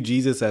they view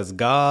Jesus as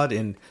God?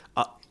 And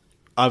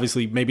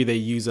obviously maybe they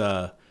use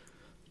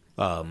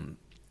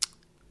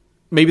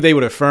maybe they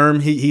would affirm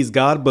he's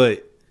God,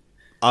 but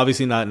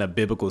obviously not in a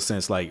biblical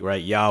sense, like,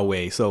 right,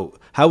 Yahweh. So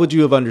how would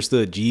you have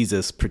understood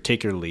Jesus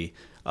particularly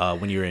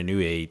when you were in New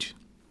Age?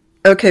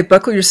 Okay,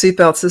 buckle your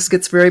seatbelts. This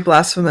gets very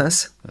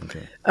blasphemous.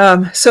 Okay.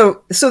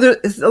 So there,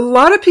 a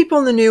lot of people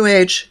in the New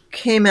Age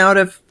came out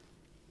of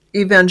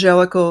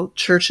evangelical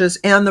churches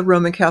and the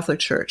Roman Catholic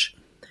Church.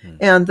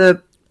 And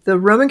the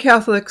Roman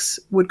Catholics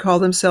would call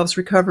themselves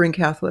recovering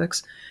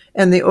Catholics.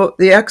 And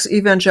the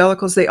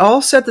ex-evangelicals, they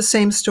all said the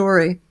same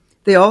story.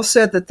 They all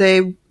said that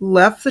they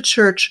left the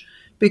church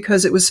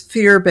because it was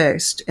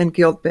fear-based and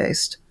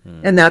guilt-based.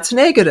 And that's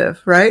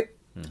negative, right?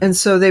 And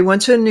so they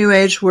went to a New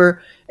Age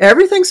where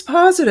everything's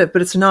positive,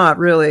 but it's not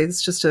really.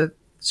 It's just a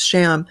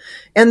sham.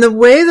 And the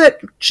way that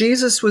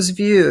Jesus was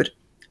viewed,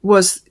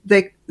 was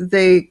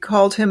they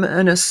called him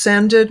an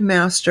ascended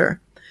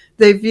master.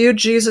 They viewed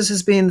Jesus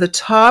as being the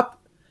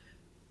top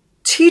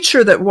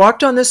teacher that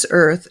walked on this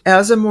earth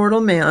as a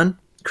mortal man,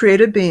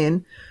 created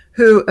being,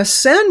 who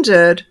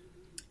ascended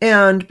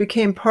and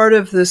became part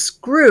of this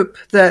group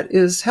that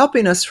is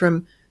helping us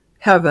from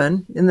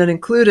heaven, and that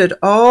included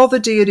all the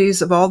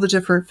deities of all the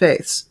different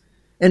faiths.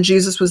 And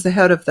Jesus was the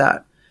head of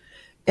that.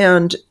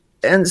 And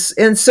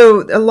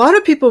so a lot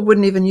of people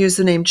wouldn't even use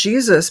the name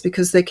Jesus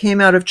because they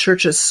came out of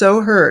churches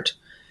so hurt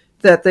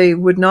that they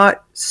would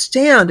not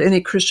stand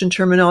any Christian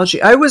terminology.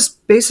 I was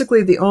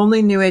basically the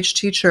only New Age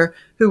teacher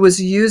who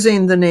was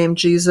using the name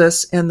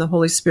Jesus and the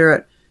Holy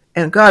Spirit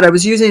and God. I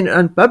was using it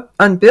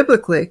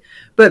unbiblically.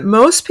 But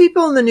most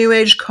people in the New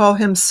Age call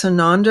him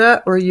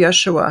Sananda or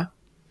Yeshua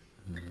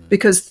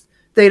because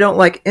they don't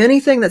like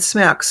anything that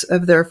smacks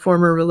of their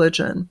former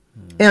religion.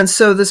 And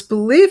so this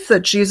belief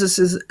that Jesus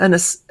is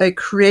a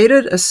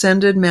created,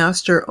 ascended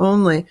master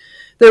only,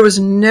 there was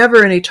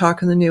never any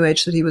talk in the New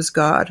Age that he was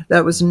God.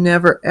 That was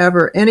never,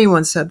 ever,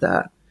 anyone said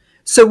that.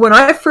 So when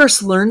I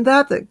first learned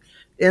that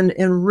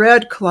and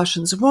read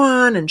Colossians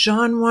 1 and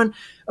John 1,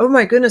 oh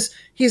my goodness,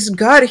 he's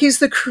God. He's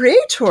the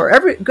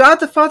creator. God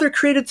the Father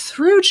created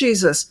through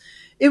Jesus.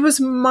 It was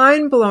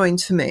mind-blowing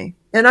to me.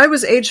 And I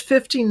was age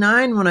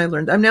 59 when I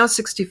learned. I'm now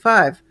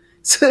 65.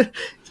 So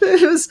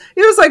it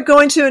was like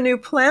going to a new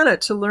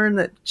planet to learn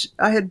that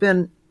I had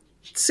been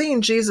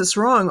seeing Jesus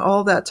wrong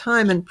all that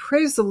time. And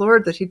praise the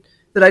Lord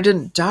that I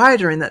didn't die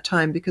during that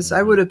time, because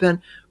I would have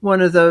been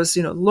one of those,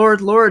 Lord,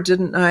 Lord,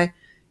 didn't I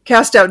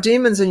cast out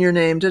demons in your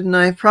name? Didn't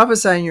I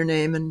prophesy in your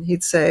name? And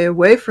he'd say,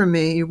 away from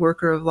me, you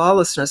worker of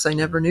lawlessness. I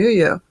never knew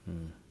you.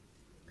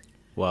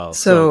 Wow.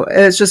 So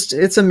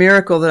it's a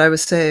miracle that I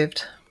was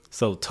saved.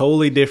 So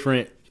totally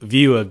different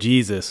view of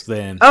Jesus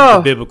than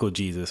the biblical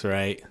Jesus,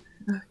 right?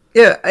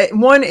 Yeah,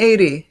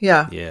 180.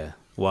 Yeah. Yeah.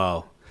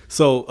 Wow.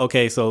 So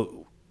okay,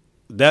 so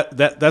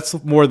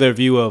that's more their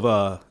view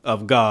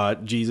of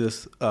God,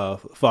 Jesus,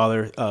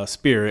 Father,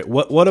 Spirit.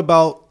 What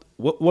about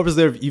what was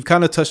their? You've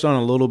kind of touched on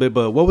it a little bit,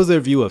 but what was their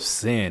view of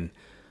sin?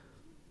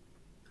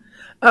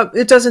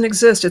 It doesn't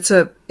exist. It's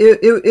a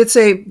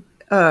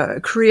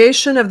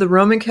creation of the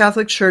Roman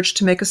Catholic Church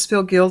to make us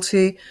feel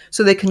guilty,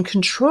 so they can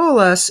control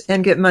us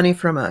and get money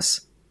from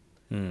us.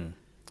 Okay.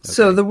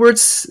 So the word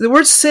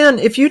sin,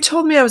 if you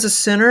told me I was a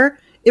sinner,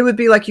 it would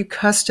be like you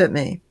cussed at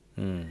me.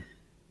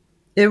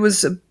 It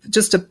was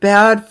just a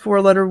bad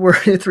 4-letter word,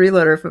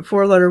 3-letter, but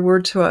 4-letter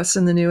word to us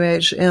in the New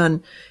Age.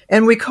 And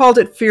we called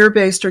it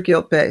fear-based or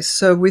guilt-based.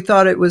 So we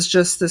thought it was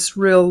just this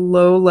real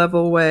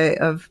low-level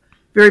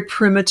very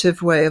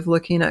primitive way of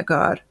looking at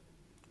God.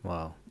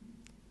 Wow.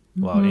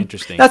 Wow,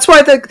 interesting. That's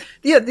why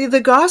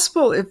the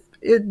gospel,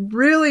 it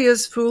really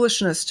is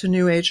foolishness to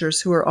New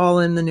Agers who are all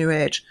in the New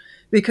Age,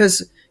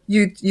 because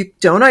you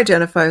don't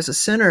identify as a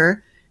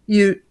sinner.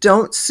 You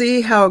don't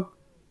see how,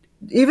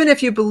 even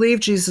if you believe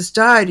Jesus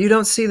died, you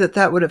don't see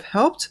that would have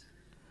helped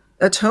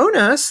atone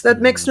us.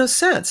 That makes no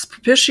sense.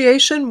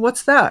 Propitiation,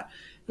 what's that?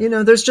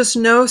 There's just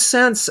no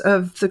sense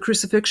of the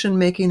crucifixion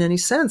making any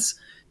sense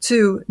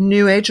to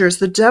New Agers.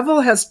 The devil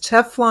has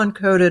Teflon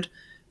coated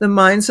the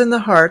minds and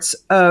the hearts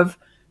of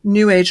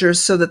New Agers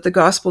so that the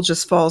gospel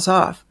just falls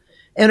off.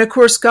 And of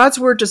course, God's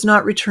word does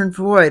not return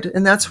void.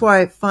 And that's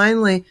why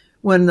finally,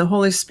 when the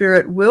Holy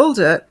Spirit willed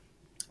it,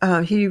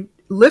 he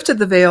lifted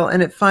the veil,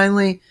 and it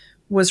finally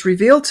was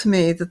revealed to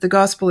me that the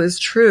gospel is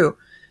true.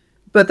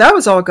 But that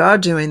was all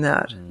God doing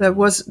that. I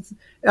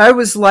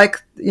was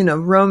like,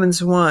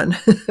 Romans 1.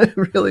 It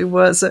really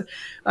was.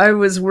 I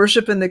was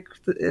worshiping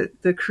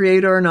the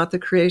creator, not the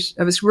creation.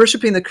 I was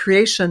worshiping the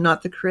creation,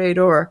 not the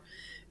creator.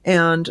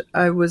 And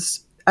I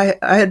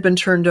had been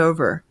turned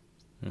over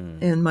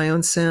in my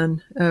own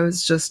sin. I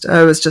was just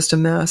a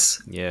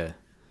mess. Yeah.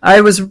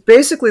 I was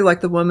basically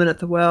like the woman at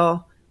the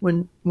well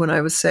when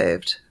I was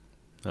saved.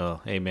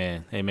 Oh,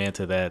 amen. Amen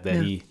to that.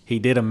 He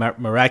did a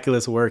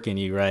miraculous work in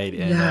you, right?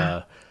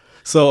 And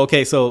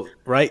so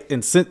right,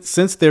 and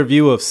since their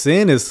view of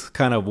sin is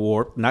kind of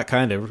warped, not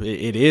kind of,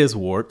 it is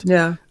warped.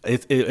 Yeah.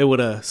 It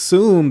would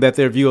assume that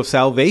their view of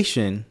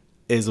salvation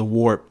is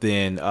warped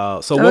then.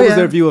 So what was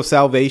their view of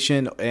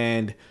salvation?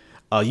 And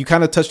you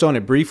kind of touched on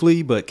it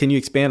briefly, but can you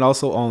expand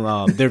also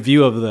on their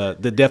view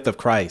of the depth of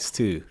Christ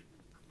too?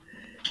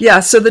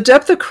 Yeah, so the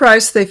depth of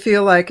Christ, they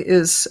feel like,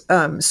 is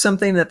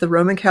something that the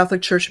Roman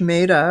Catholic Church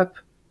made up.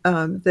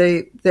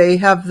 They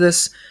have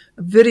this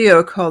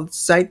video called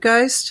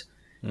Zeitgeist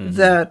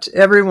that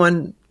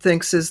everyone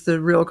thinks is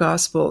the real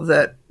gospel,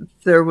 that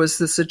there was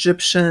this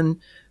Egyptian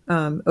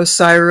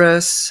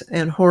Osiris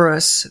and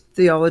Horus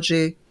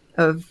theology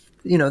of,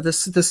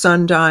 the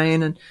sun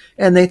dying,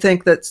 and they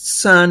think that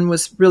sun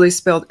was really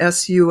spelled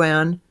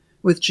S-U-N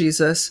with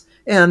Jesus.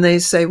 And they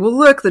say, well,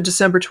 look, the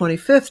December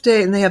 25th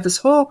date, and they have this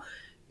whole...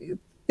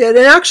 It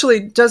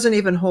actually doesn't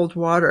even hold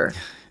water.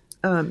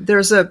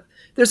 There's a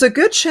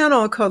good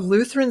channel called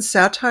Lutheran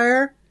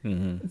Satire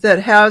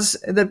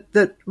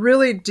that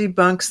really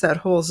debunks that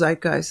whole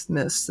Zeitgeist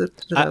myth.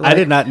 I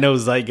did not know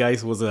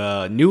Zeitgeist was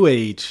a New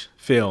Age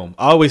film.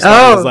 I always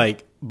thought it was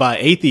like by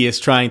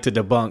atheists trying to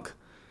debunk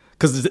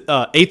because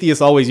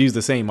atheists always use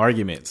the same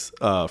arguments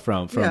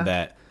from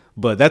that.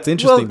 But that's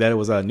interesting that it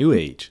was New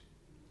Age.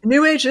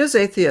 New Age is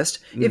atheist.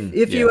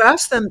 If you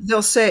ask them,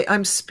 they'll say,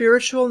 I'm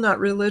spiritual, not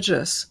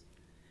religious.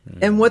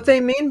 And what they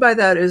mean by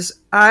that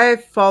is, I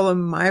follow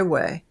my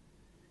way.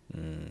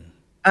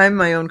 I'm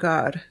my own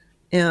God.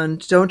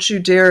 And don't you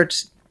dare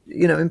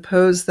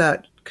impose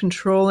that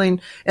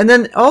controlling. And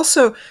then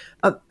also,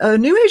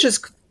 New Age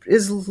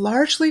is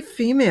largely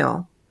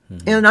female.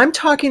 And I'm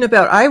talking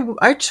about,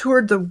 I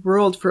toured the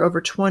world for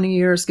over 20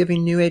 years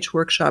giving New Age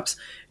workshops.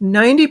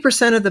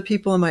 90% of the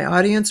people in my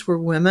audience were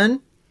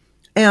women,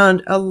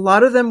 and a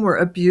lot of them were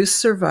abuse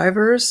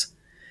survivors,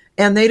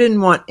 and they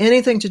didn't want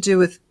anything to do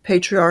with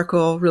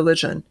patriarchal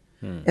religion.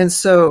 And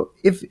so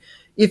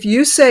if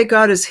you say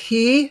God is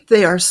he,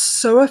 they are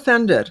so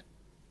offended.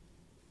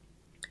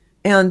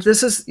 And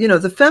this is,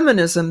 the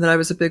feminism that I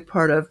was a big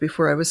part of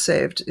before I was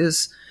saved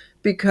is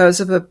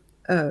because of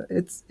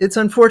it's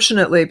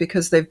unfortunately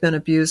because they've been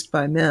abused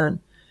by men,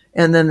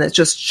 and then that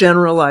just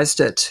generalized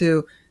it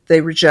to,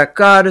 they reject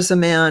God as a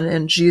man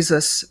and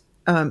Jesus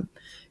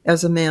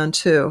as a man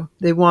too.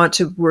 They want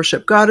to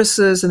worship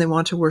goddesses and they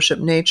want to worship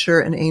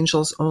nature and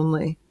angels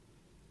only.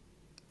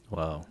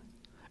 Wow.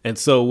 And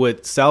so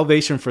would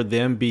salvation for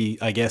them be,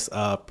 I guess,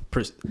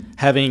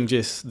 having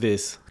just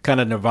this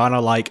kind of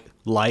nirvana-like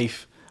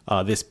life,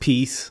 this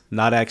peace,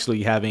 not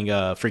actually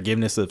having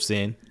forgiveness of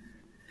sin?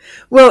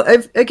 Well,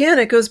 again,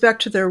 it goes back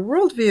to their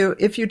worldview.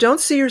 If you don't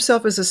see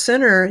yourself as a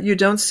sinner, you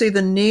don't see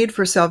the need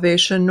for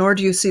salvation, nor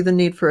do you see the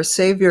need for a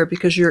savior,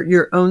 because you're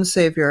your own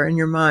savior in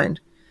your mind.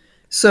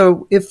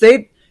 So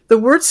the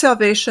word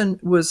salvation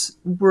was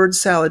word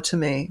salad to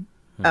me.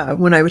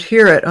 When I would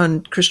hear it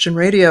on Christian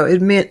radio,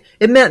 it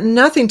meant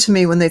nothing to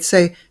me when they'd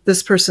say,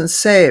 this person's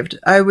saved.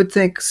 I would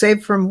think,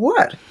 saved from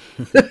what?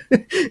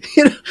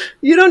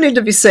 You don't need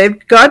to be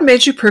saved. God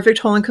made you perfect,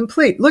 whole, and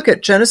complete. Look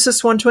at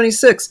Genesis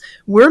 1:26.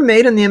 We're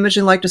made in the image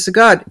and likeness of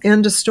God.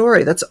 End of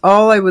story. That's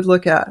all I would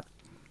look at.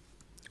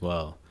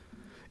 Wow.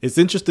 It's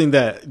interesting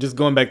that, just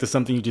going back to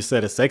something you just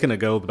said a second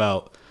ago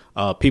about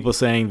people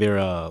saying they're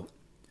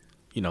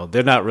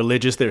not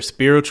religious, they're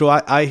spiritual.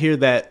 I hear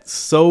that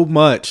so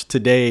much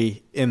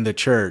today in the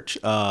church.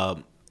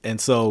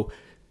 And so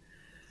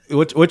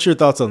what's your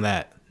thoughts on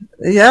that?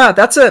 Yeah,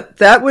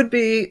 that would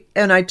be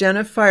an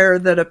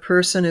identifier that a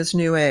person is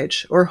New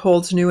Age or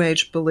holds New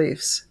Age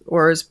beliefs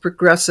or is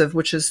progressive,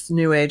 which is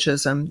New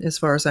Ageism as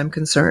far as I'm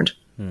concerned.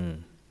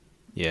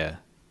 Yeah.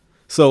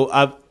 So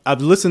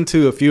I've listened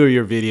to a few of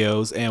your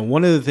videos, and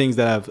one of the things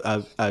that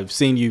I've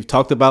seen you've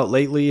talked about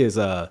lately is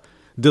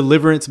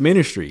deliverance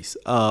ministries.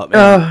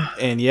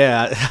 And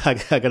yeah, I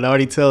can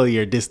already tell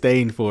your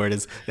disdain for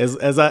it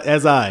as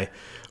I.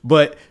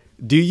 But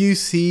do you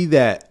see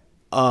that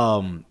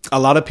a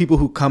lot of people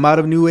who come out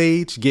of New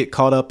Age get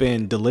caught up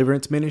in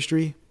deliverance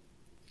ministry?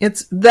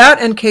 It's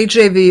that and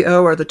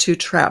KJVO are the two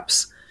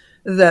traps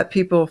that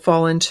people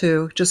fall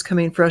into, just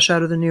coming fresh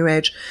out of the New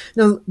Age.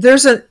 Now,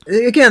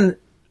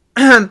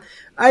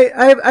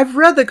 I've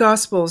read the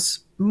Gospels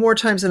more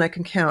times than I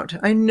can count.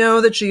 I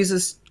know that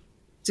Jesus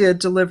did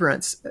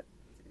deliverance.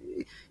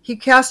 He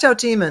cast out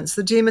demons.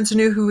 The demons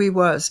knew who he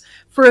was.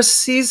 For a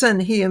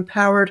season, he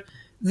empowered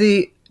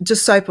the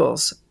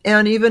disciples.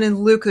 And even in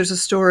Luke, there's a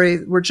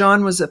story where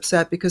John was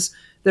upset because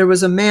there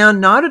was a man,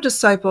 not a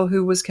disciple,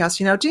 who was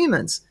casting out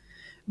demons.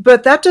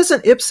 But that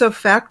doesn't ipso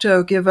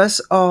facto give us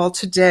all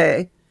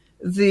today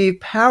the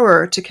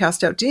power to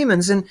cast out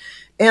demons.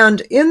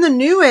 And in the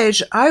New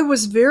Age, I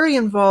was very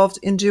involved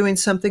in doing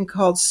something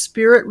called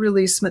spirit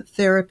releasement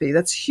therapy.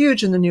 That's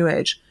huge in the New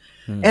Age.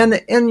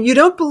 And you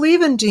don't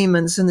believe in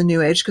demons in the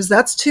New Age because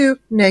that's too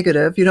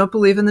negative. You don't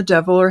believe in the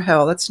devil or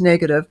hell. That's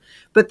negative.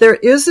 But there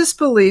is this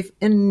belief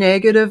in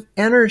negative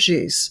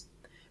energies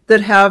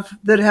that have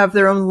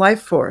their own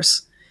life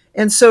force.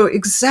 And so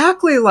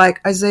exactly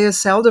like Isaiah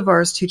Saldivar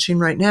is teaching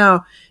right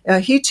now,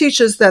 he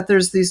teaches that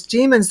there's these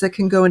demons that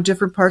can go in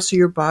different parts of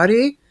your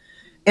body.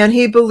 And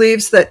he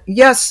believes that,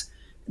 yes,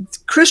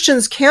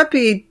 Christians can't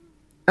be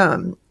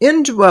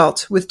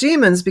indwelt with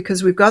demons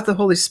because we've got the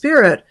Holy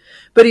Spirit.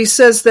 But he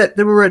says that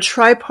there were a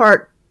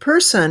tripart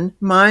person,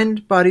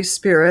 mind, body,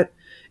 spirit.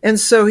 And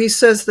so he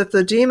says that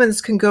the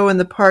demons can go in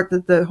the part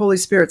that the Holy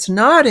Spirit's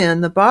not in,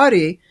 the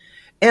body.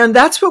 And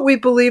that's what we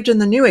believed in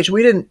the New Age.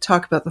 We didn't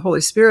talk about the Holy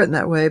Spirit in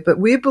that way, but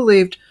we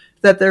believed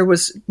that there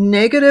was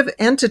negative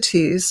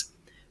entities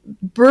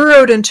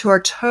burrowed into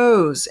our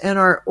toes and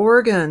our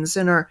organs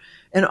and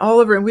all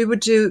over. And we would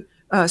do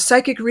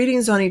psychic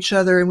readings on each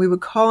other, and we would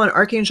call on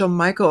Archangel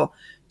Michael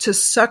to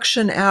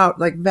suction out,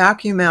 like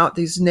vacuum out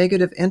these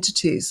negative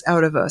entities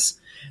out of us.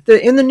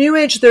 In the New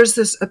Age, there's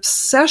this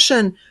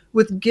obsession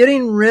with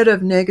getting rid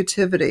of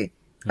negativity.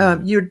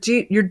 You're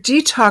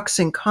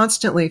detoxing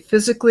constantly,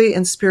 physically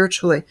and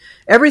spiritually.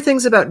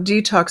 Everything's about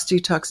detox,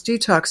 detox,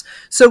 detox.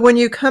 So when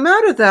you come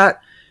out of that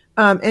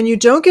and you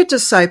don't get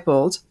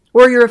discipled,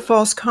 or you're a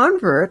false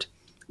convert,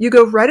 you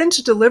go right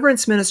into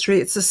deliverance ministry.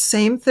 It's the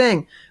same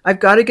thing. I've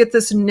got to get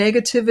this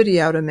negativity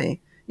out of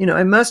me.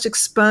 I must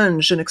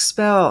expunge and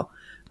expel.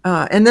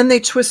 And then they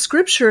twist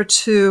scripture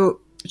to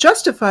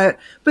justify it,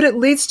 but it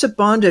leads to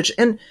bondage.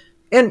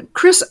 And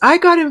Chris, I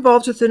got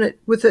involved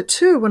with it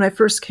too when I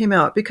first came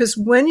out, because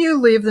when you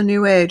leave the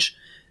New Age,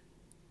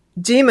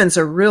 demons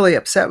are really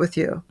upset with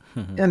you.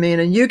 I mean,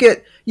 and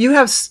you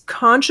have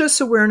conscious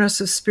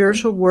awareness of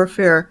spiritual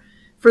warfare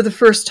for the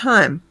first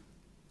time.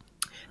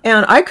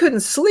 And I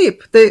couldn't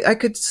sleep. I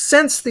could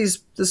sense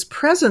this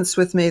presence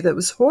with me that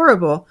was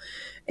horrible.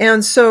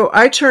 And so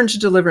I turned to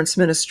deliverance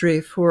ministry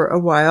for a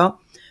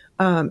while,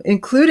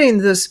 including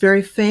this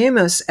very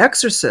famous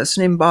exorcist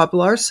named Bob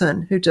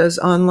Larson, who does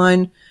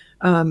online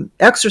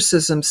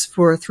exorcisms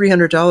for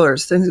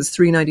 $300. I think it's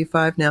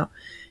 $395 now.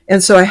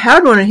 And so I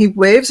had one, and he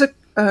waves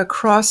a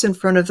cross in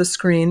front of the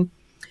screen,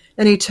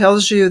 and he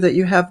tells you that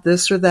you have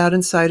this or that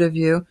inside of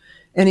you,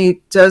 and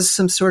he does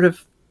some sort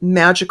of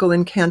magical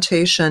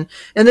incantation.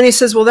 And then he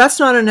says, well, that's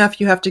not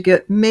enough. You have to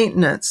get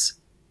maintenance.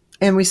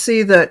 And we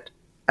see that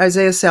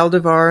Isaiah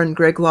Saldivar and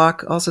Greg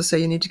Locke also say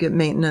you need to get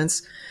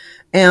maintenance.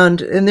 And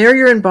there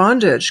you're in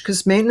bondage,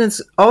 because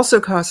maintenance also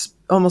costs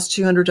almost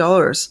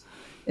 $200.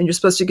 And you're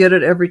supposed to get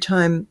it every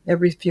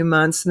few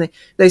months. And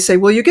they say,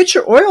 well, you get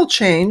your oil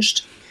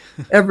changed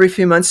every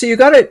few months. So you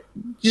got to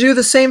do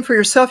the same for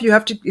yourself. You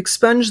have to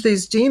expunge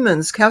these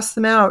demons, cast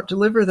them out,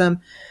 deliver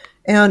them.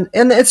 And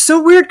it's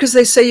so weird, because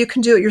they say you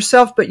can do it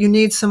yourself, but you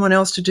need someone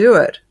else to do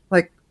it.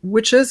 Like,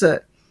 which is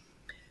it?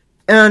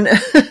 And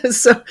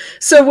so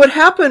what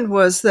happened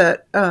was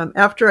that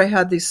after I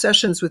had these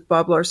sessions with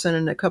Bob Larson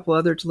and a couple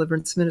other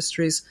deliverance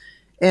ministries,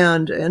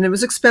 and it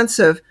was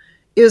expensive,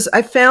 is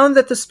I found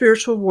that the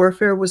spiritual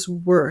warfare was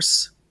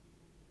worse.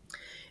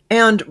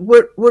 And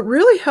what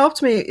really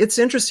helped me, it's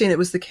interesting, it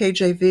was the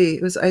KJV.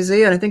 It was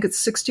Isaiah, and I think it's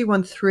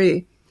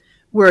 61:3,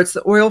 where it's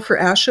the oil for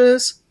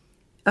ashes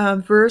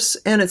verse.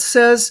 And it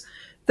says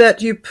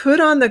that you put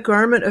on the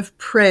garment of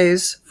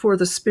praise for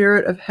the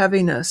spirit of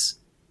heaviness.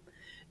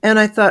 And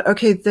I thought,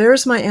 okay,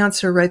 there's my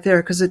answer right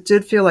there, because it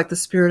did feel like the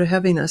spirit of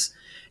heaviness.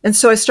 And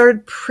so I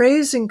started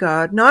praising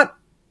God, not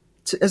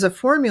as a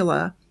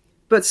formula,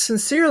 but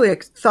sincerely. I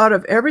thought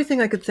of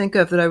everything I could think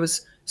of that I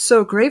was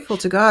so grateful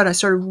to God. I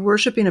started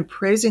worshiping and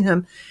praising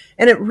him.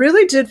 And it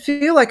really did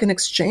feel like an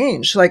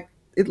exchange, like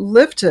it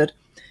lifted.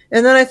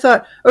 And then I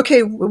thought,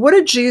 okay, what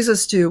did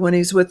Jesus do when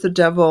he's with the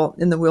devil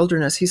in the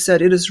wilderness? He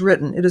said, it is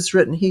written, it is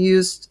written. He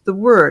used the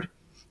word.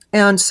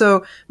 And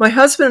so my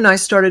husband and I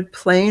started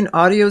playing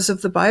audios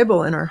of the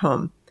Bible in our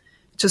home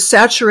to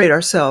saturate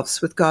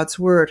ourselves with God's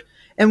word.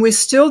 And we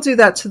still do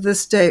that to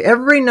this day.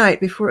 Every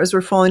night as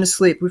we're falling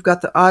asleep, we've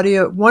got the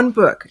audio, one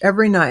book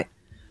every night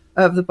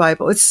of the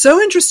Bible. It's so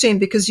interesting,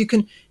 because you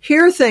can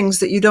hear things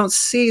that you don't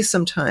see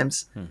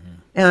sometimes.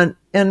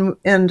 Mm-hmm.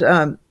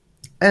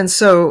 And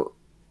so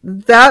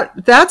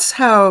that's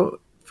how,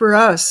 for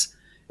us,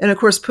 and of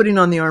course putting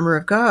on the armor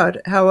of God,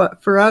 how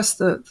for us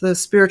the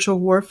spiritual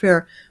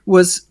warfare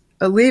was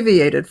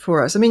alleviated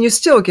for us. I mean, you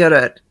still get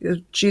it.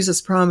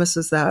 Jesus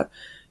promises that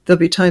there'll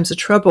be times of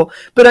trouble,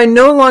 but I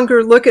no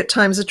longer look at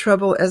times of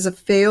trouble as a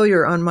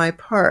failure on my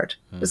part.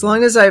 Mm-hmm. As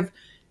long as I've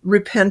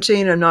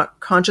repenting and not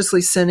consciously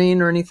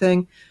sinning or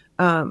anything,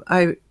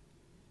 I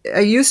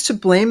used to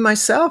blame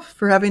myself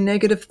for having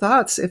negative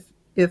thoughts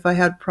if I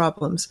had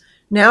problems.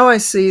 Now I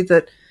see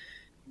that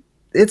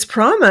it's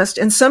promised.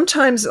 And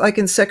sometimes, like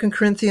in 2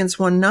 Corinthians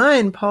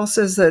 1:9, Paul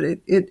says that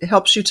it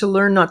helps you to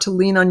learn not to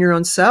lean on your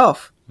own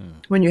self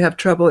when you have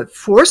trouble. It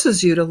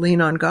forces you to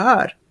lean on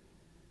God.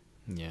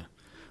 Yeah.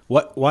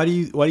 Why do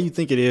you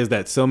think it is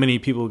that so many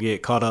people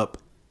get caught up,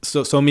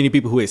 so many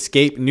people who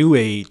escape New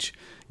Age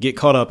get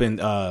caught up in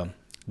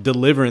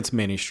deliverance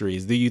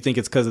ministries? Do you think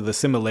it's because of the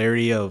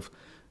similarity of,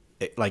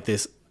 like,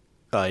 this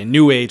in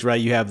New Age, right?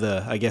 You have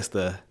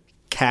the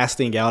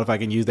casting out, if I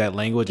can use that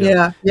language,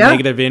 of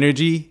negative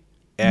energy.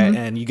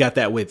 And you got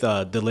that with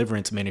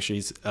deliverance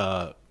ministries.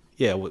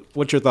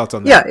 What's your thoughts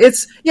on that?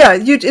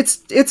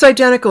 It's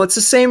identical. It's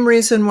the same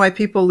reason why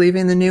people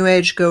leaving the New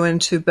Age go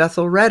into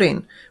Bethel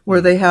Redding,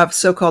 where they have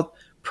so-called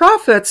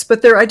prophets,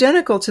 but they're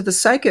identical to the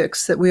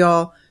psychics that we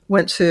all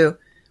went to,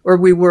 or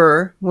we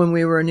were when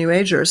we were New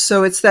Agers.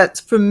 So it's that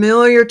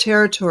familiar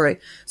territory.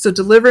 So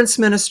deliverance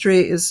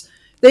ministry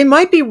they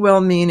might be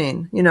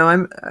well-meaning. You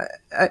know,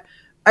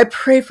 I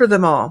pray for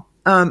them all.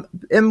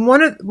 And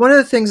one of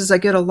the things is I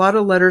get a lot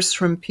of letters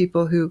from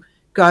people who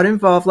got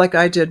involved like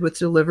I did with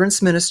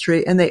deliverance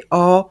ministry, and they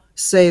all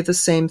say the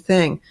same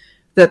thing,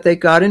 that they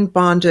got in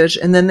bondage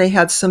and then they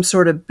had some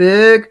sort of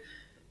big,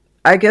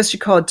 I guess you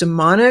call it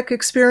demonic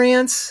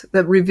experience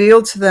that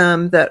revealed to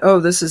them that, oh,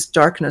 this is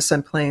darkness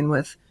I'm playing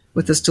with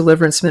this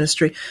deliverance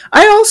ministry.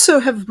 I also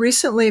have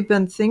recently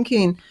been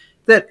thinking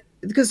that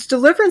because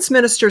deliverance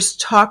ministers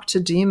talk to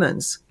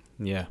demons.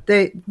 Yeah.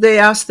 They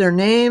ask their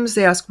names,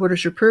 they ask, what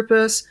is your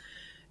purpose?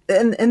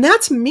 And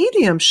that's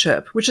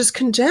mediumship, which is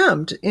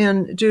condemned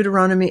in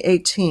Deuteronomy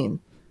 18,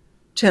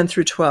 10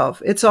 through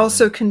 12. It's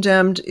also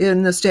condemned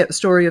in the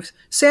story of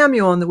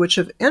Samuel and the witch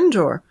of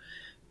Endor.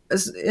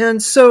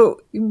 And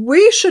so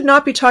we should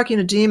not be talking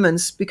to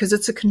demons because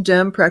it's a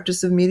condemned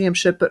practice of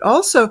mediumship, but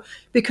also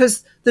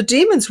because the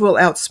demons will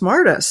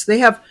outsmart us. They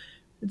have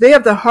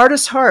the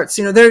hardest hearts.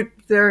 You know,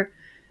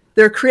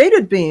 they're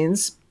created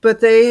beings, but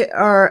they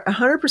are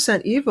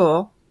 100%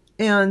 evil,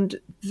 and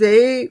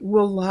they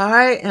will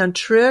lie and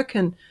trick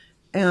and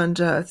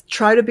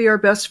try to be our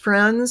best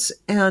friends,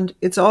 and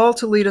it's all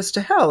to lead us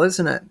to hell,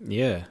 isn't it?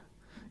 Yeah.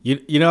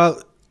 You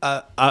know,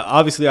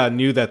 obviously I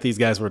knew that these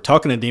guys were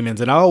talking to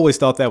demons, and I always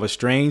thought that was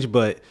strange,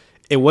 but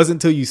it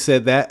wasn't until you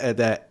said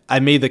that I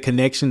made the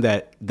connection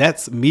that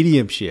that's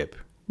mediumship.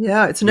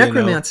 Yeah, it's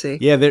necromancy.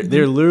 Yeah,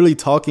 they're literally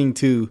talking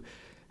to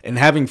and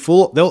having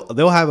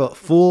they'll have a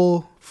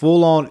full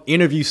on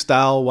interview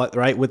style,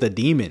 right, with a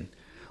demon,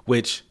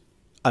 which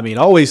I mean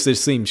always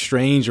just seems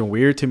strange and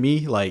weird to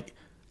me. Like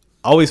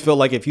I always felt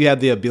like if you had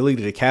the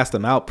ability to cast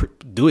them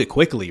out, do it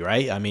quickly,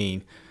 right? I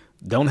mean,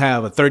 don't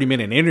have a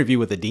 30-minute interview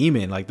with a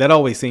demon. Like that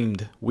always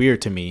seemed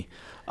weird to me.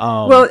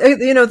 Well,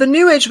 the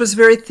New Age was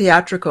very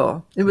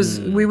theatrical. It was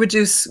we would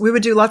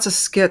do lots of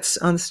skits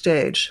on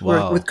stage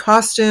with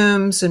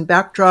costumes and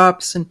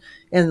backdrops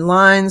and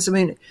lines. I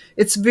mean,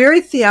 it's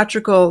very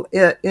theatrical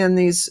in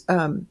these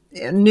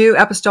new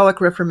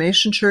Apostolic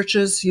Reformation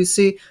churches. You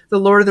see the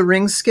Lord of the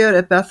Rings skit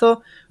at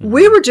Bethel.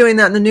 We were doing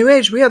that in the New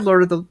Age. We had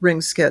Lord of the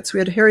Rings skits. We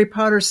had Harry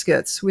Potter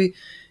skits. We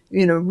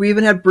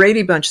even had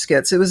Brady Bunch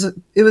skits. It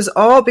was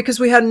all because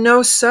we had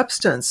no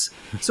substance.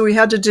 So we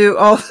had to do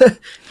all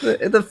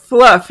the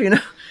fluff,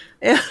 and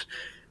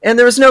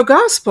there was no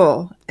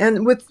gospel.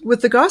 And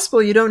with the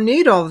gospel, you don't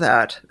need all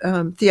that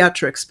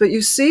theatrics. But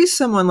you see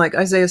someone like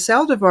Isaiah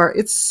Saldivar,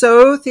 it's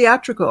so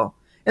theatrical.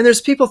 And there's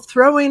people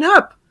throwing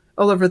up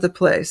all over the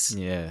place.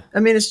 Yeah.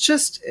 I mean, it's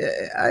just,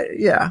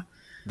 yeah.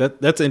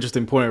 That's an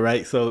interesting point,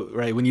 right? So,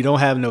 right, when you don't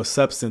have no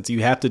substance,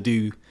 you have to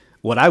do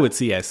what I would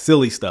see as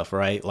silly stuff,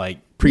 right? Like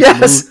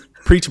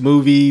preach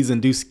movies and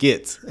do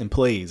skits and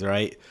plays,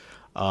 right?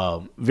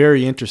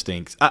 Very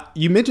interesting.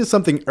 You mentioned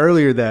something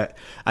earlier that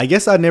I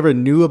guess I never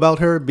knew about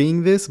her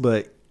being this,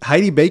 but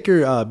Heidi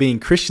Baker being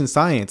Christian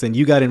Science, and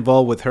you got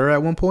involved with her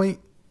at one point?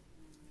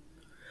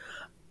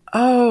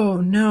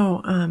 Oh,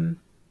 no.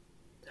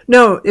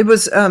 No, it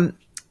was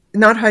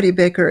not Heidi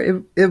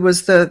Baker. It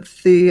was the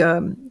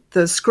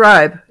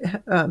scribe,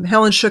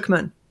 Helen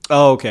Schuckman.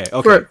 Oh, okay.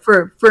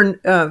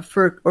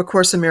 For A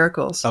Course in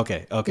Miracles.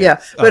 Okay.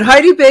 Yeah, but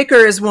Heidi Baker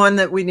is one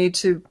that we need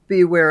to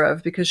be aware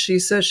of because she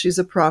says she's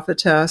a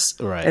prophetess,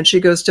 right? And she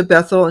goes to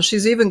Bethel, and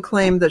she's even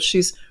claimed that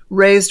she's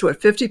raised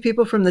 50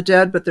 people from the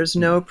dead, but there's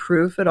no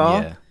proof at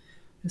all. Yeah.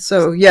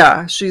 So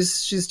yeah,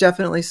 she's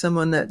definitely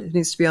someone that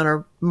needs to be on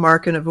our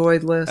mark and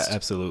avoid list.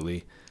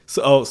 Absolutely.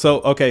 So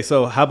okay.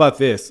 So how about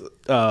this?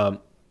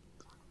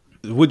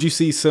 Would you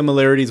see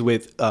similarities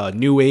with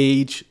New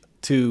Age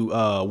to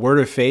Word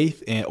of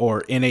Faith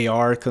or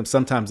NAR?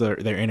 Sometimes they're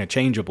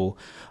interchangeable.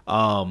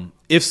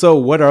 If so,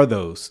 what are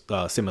those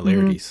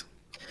similarities?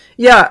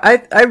 Yeah,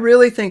 I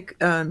really think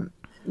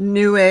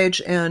New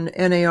Age and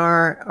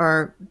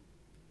NAR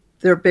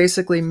they're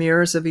basically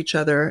mirrors of each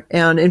other.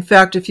 And in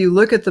fact, if you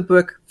look at the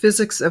book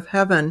Physics of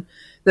Heaven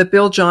that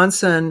Bill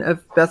Johnson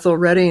of Bethel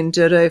Reading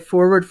did a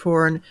foreword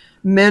for,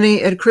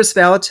 and Chris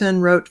Valentin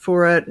wrote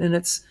for it, and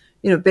it's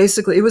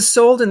basically it was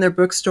sold in their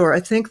bookstore. I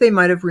think they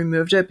might have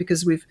removed it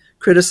because we've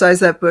criticized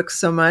that book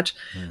so much.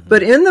 Mm-hmm.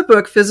 But in the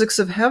book Physics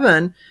of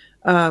Heaven,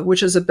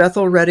 which is a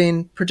Bethel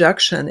Reading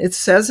production, it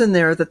says in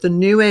there that the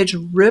New Age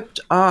ripped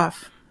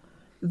off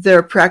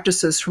their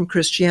practices from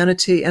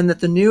Christianity and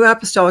that the New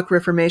Apostolic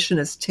Reformation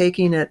is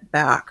taking it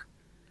back.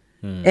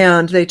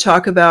 And they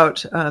talk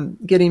about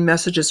getting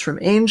messages from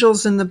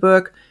angels in the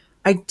book,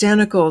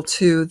 identical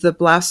to the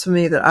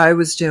blasphemy that I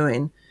was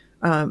doing.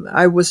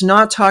 I was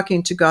not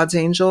talking to God's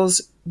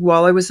angels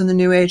while I was in the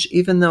New Age,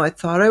 even though I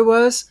thought I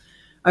was.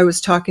 I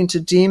was talking to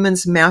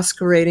demons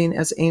masquerading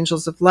as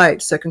angels of light,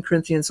 2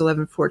 Corinthians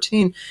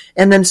 11:14.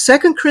 And then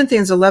 2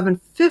 Corinthians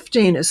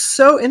 11:15 is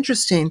so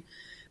interesting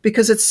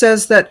because it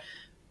says that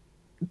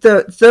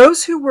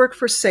those who work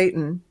for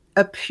Satan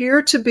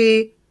appear to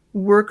be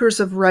workers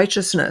of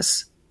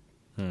righteousness,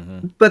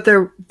 but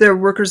they're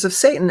workers of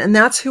Satan. And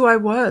that's who I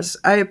was.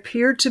 I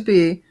appeared to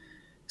be.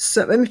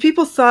 So, I mean,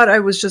 people thought I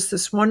was just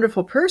this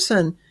wonderful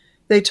person.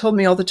 They told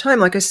me all the time,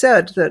 like I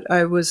said, that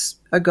I was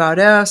a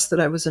goddess, that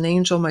I was an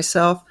angel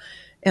myself.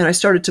 And I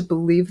started to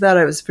believe that.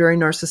 I was very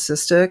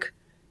narcissistic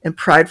and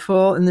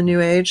prideful in the New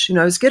Age.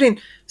 I was getting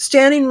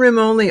standing room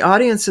only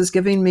audiences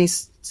giving me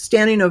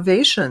standing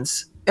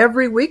ovations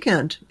every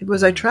weekend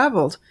as I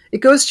traveled. It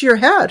goes to your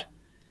head.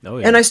 Oh,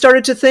 yeah. And I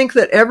started to think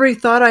that every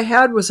thought I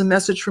had was a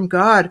message from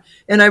God.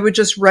 And I would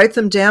just write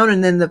them down,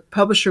 and then the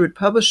publisher would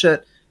publish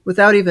it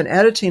without even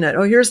editing it.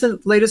 Oh, here's the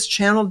latest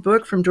channeled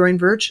book from Doreen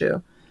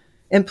Virtue.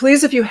 And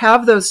please, if you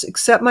have those,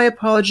 accept my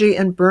apology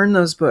and burn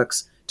those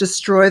books.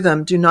 Destroy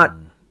them. Do not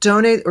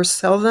donate or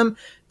sell them.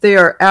 They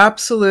are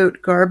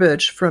absolute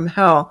garbage from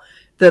hell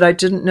that I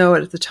didn't know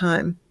it at the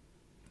time.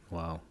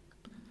 Wow.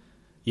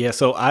 Yeah,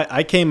 so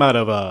I came out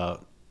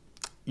of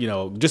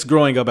just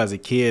growing up as a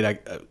kid,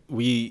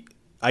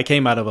 I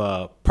came out of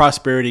a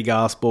prosperity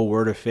gospel,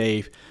 Word of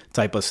Faith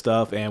type of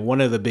stuff. And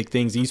one of the big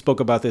things, and you spoke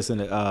about this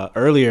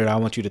earlier, and I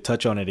want you to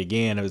touch on it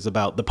again, it was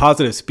about the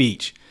positive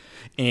speech.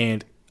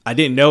 And I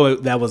didn't know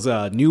that was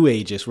New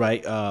Ages,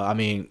 right?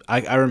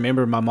 I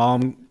remember my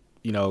mom,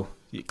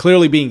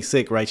 clearly being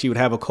sick, right? She would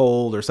have a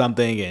cold or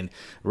something, and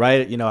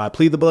right, I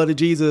plead the blood of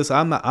Jesus.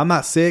 I'm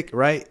not sick,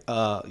 right?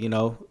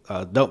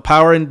 Don't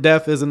power and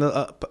death is in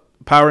the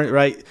power,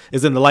 right?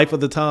 Is in the life of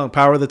the tongue,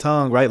 power of the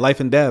tongue, right? Life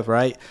and death,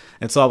 right?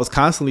 And so I was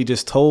constantly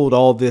just told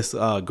all this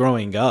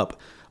growing up.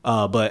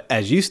 But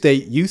as you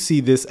state, you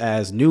see this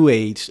as New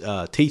Age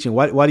teaching.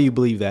 Why do you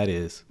believe that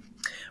is?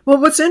 Well,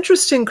 what's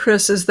interesting,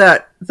 Chris, is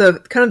that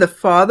the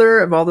father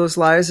of all those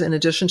lies, in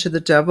addition to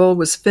the devil,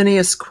 was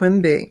Phineas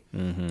Quimby,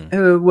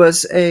 who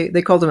was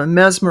they called him a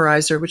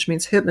mesmerizer, which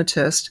means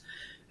hypnotist,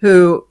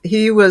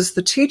 he was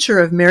the teacher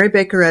of Mary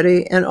Baker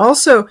Eddy. And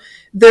also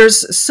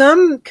there's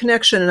some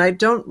connection, and I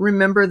don't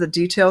remember the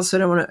details, so I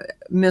don't want to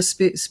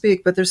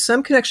misspeak, but there's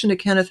some connection to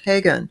Kenneth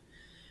Hagin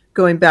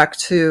going back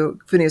to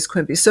Phineas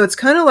Quimby. So it's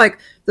kind of like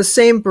the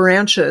same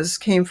branches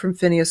came from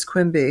Phineas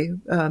Quimby,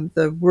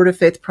 the Word of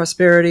Faith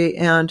Prosperity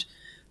and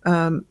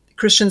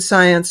Christian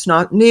Science,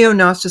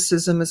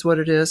 neo-Gnosticism is what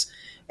it is.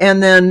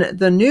 And then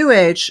the New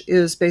Age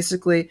is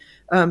basically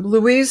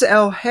Louise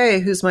L.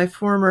 Hay, who's my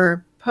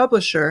former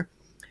publisher,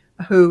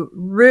 who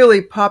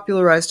really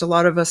popularized a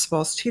lot of us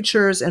false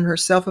teachers, and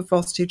herself a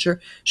false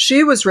teacher.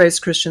 She was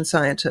raised Christian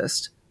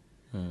Scientist.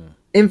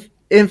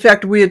 In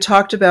fact, we had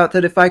talked about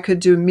that if I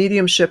could do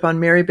mediumship on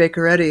Mary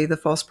Baker Eddy, the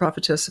false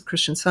prophetess of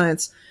Christian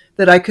Science,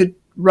 that I could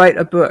write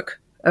a book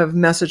of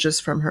messages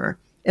from her.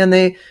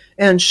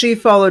 And she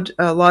followed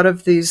a lot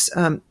of these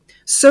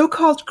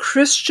so-called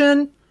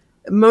Christian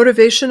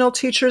motivational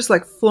teachers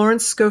like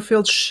Florence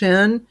Scofield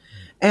Shinn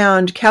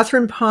and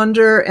Catherine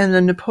Ponder and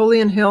then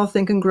Napoleon Hill,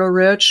 Think and Grow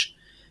Rich.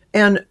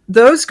 And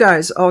those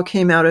guys all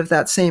came out of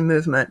that same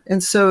movement.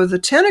 And so the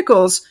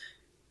tentacles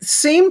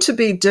seem to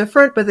be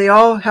different, but they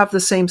all have the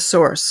same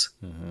source.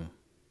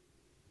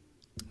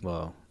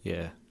 Well,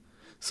 yeah.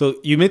 So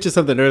you mentioned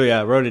something earlier.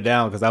 I wrote it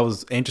down because I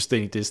was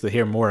interested just to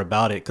hear more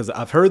about it, because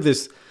I've heard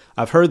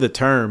the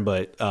term,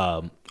 but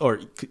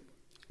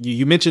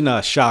you mentioned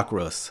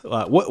chakras.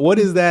 What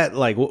is that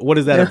like? What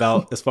is that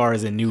about as far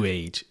as in New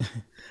Age?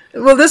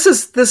 Well, this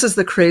is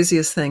the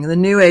craziest thing. The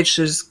New Age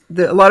is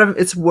a lot of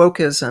it's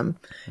wokeism,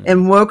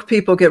 and woke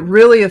people get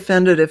really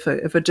offended if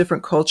a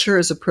different culture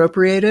is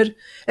appropriated,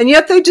 and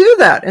yet they do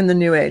that in the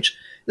New Age.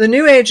 The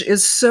New Age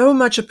is so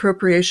much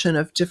appropriation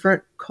of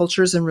different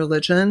cultures and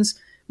religions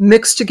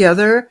mixed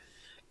together,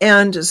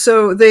 and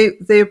so they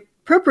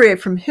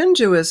appropriate from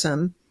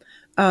Hinduism,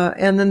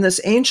 and then this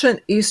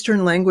ancient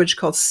Eastern language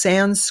called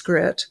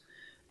Sanskrit,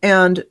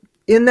 and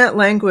in that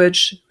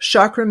language,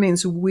 chakra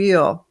means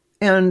wheel.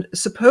 And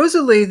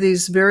supposedly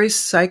these very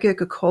psychic,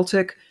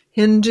 occultic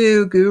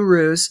Hindu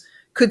gurus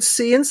could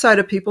see inside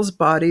of people's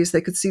bodies.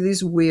 They could see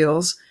these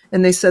wheels.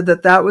 And they said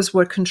that was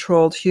what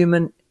controlled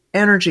human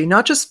energy,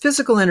 not just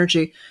physical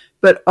energy,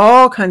 but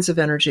all kinds of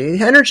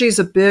energy. Energy is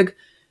a big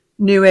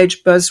New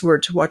Age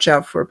buzzword to watch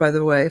out for, by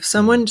the way. If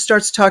someone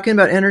starts talking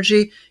about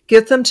energy,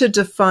 get them to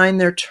define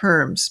their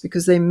terms,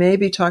 because they may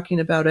be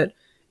talking about it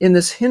in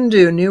this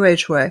Hindu New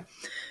Age way.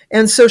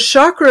 And so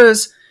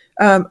chakras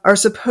are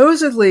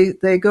supposedly,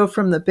 they go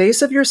from the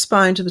base of your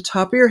spine to the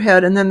top of your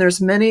head, and then there's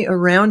many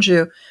around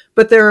you,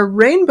 but they're a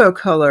rainbow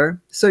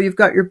color. So you've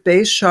got your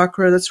base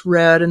chakra that's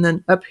red, and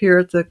then up here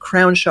at the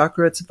crown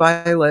chakra, it's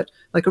violet,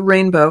 like a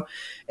rainbow.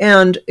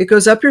 And it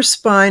goes up your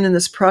spine in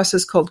this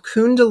process called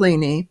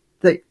Kundalini.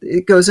 That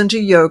it goes into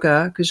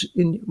yoga, because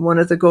one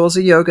of the goals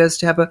of yoga is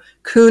to have a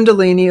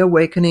Kundalini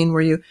awakening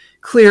where you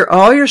clear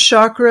all your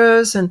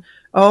chakras and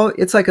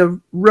it's like a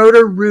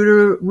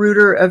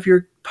rooter of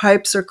your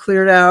pipes are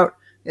cleared out.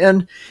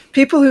 And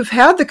people who've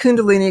had the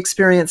Kundalini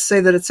experience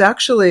say that it's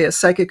actually a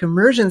psychic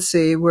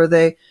emergency where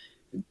they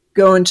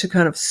go into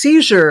kind of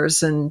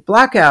seizures and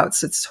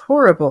blackouts. It's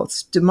horrible.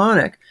 It's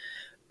demonic.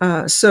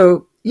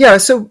 So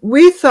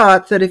we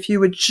thought that if you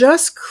would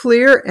just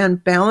clear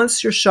and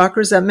balance your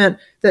chakras, that meant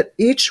that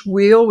each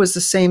wheel was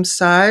the same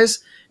size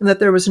and that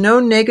there was no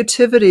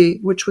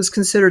negativity, which was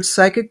considered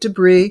psychic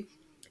debris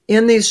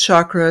in these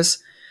chakras,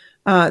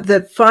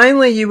 that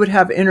finally you would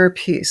have inner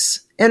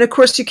peace. And of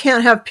course, you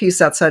can't have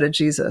peace outside of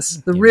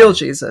Jesus, the real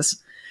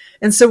Jesus.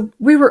 And so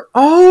we were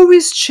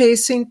always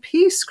chasing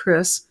peace,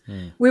 Chris.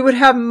 We would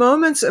have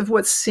moments of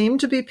what seemed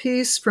to be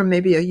peace from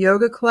maybe a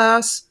yoga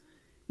class,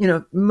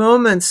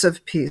 moments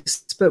of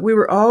peace, but we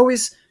were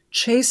always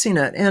chasing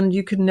it, and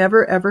you could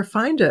never, ever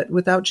find it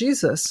without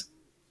Jesus.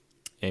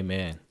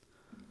 Amen.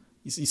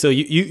 So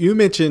you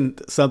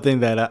mentioned something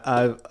that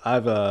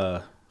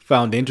I've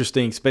found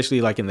interesting, especially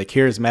like in the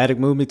charismatic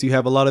movement. You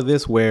have a lot of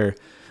this where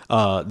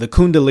the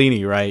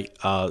Kundalini, right?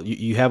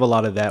 You have a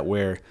lot of that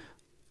where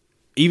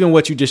even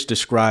what you just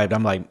described,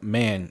 I'm like,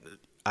 man,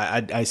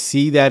 I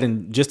see that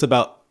in just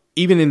about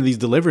even in these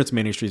deliverance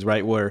ministries,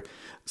 right? Where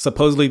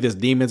supposedly this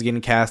demon's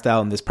getting cast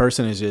out and this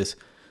person is just,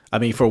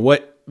 I'm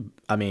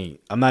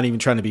not even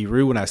trying to be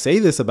rude when I say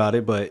this about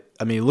it, but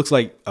it looks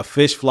like a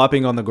fish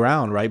flopping on the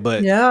ground, right?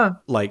 But yeah,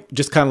 like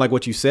just kind of like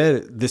what you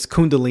said, this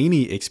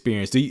Kundalini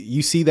experience. Do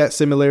you see that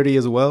similarity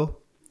as well?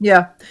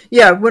 Yeah.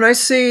 When I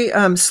see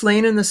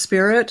slain in the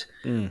spirit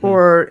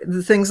or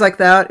the things like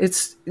that,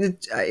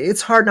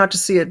 it's hard not to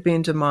see it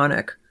being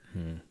demonic.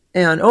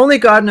 And only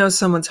God knows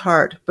someone's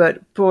heart.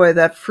 But boy,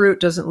 that fruit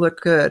doesn't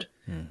look good.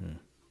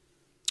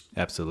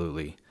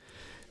 Absolutely.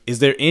 Is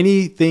there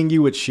anything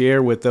you would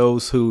share with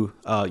those who,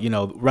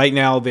 right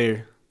now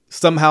they're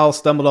somehow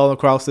stumbled all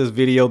across this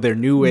video, their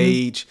new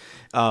age,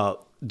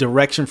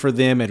 direction for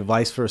them,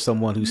 advice for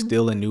someone who's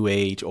still in new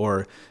age,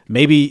 or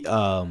maybe,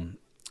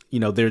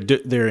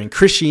 they're in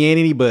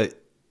Christianity,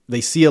 but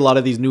they see a lot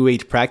of these new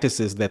age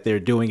practices that they're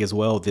doing as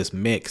well, this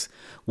mix.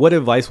 What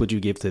advice would you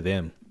give to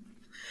them?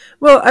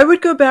 Well, I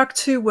would go back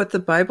to what the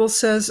Bible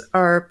says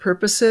our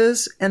purpose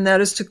is, and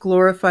that is to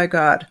glorify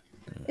God.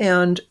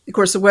 And of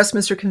course, the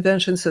Westminster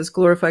Convention says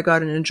glorify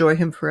God and enjoy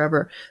him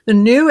forever. The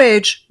New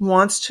Age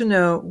wants to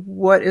know,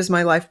 what is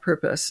my life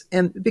purpose?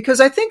 And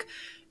because I think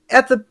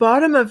at the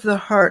bottom of the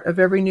heart of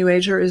every New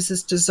Ager is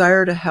this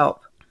desire to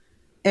help.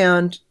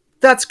 And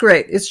that's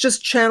great. It's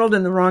just channeled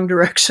in the wrong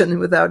direction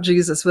without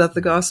Jesus, without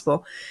the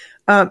gospel.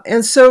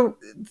 And so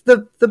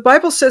the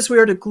Bible says we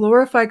are to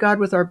glorify God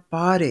with our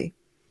body.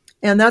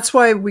 And that's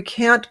why we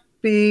can't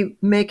be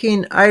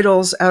making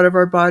idols out of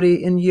our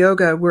body in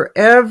yoga, where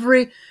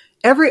every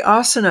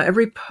asana,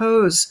 every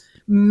pose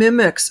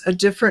mimics a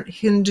different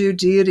Hindu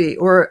deity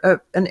or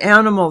an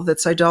animal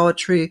that's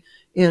idolatry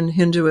in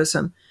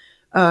Hinduism.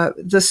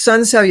 The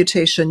sun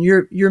salutation,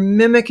 you're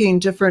mimicking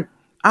different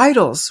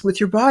idols with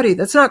your body.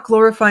 That's not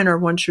glorifying our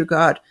one true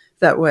God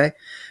that way.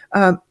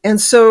 And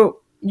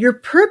so your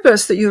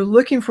purpose that you're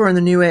looking for in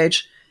the New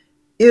Age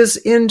is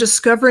in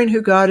discovering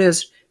who God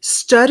is.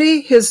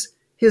 Study his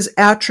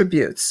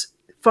attributes.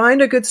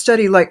 Find a good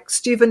study, like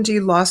Stephen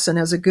D. Lawson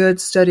has a good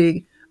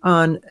study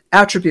on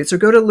attributes, or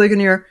go to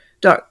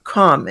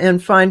Ligonier.com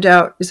and find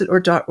out,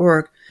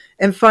 .org,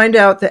 and find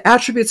out the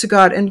attributes of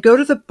God, and go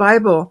to the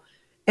Bible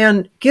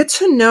and get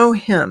to know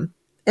him.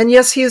 And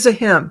yes, he is a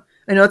him.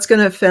 I know it's going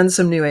to offend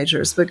some New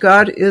Agers, but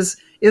God is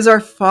our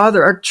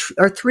Father,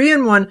 our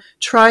three-in-one,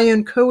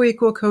 triune,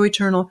 co-equal,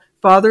 co-eternal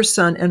Father,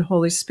 Son, and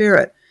Holy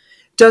Spirit.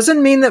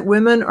 Doesn't mean that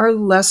women are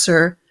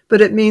lesser,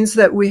 but it means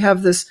that we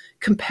have this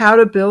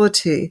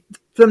compatibility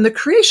from the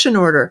creation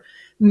order.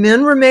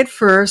 Men were made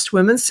first,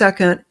 women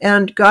second,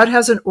 and God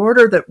has an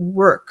order that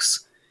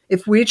works.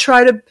 If we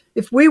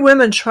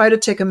women try to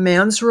take a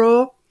man's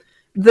role,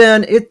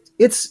 then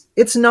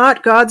it's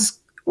not God's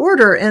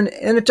order, and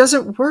it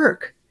doesn't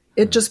work.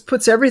 It just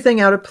puts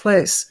everything out of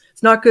place.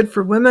 It's not good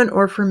for women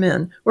or for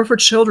men, or for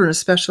children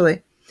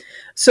especially.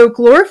 So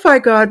glorify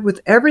God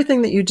with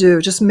everything that you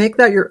do. Just make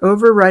that your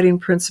overriding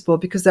principle,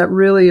 because that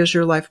really is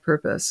your life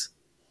purpose.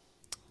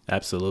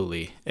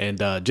 Absolutely. And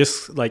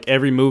just like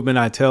every movement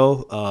I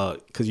tell,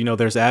 because,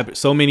 there's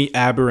so many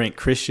aberrant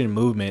Christian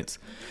movements,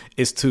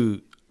 is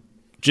to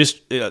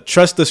just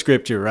trust the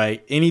scripture,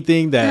 right?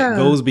 Anything that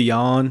goes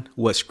beyond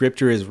what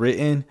scripture is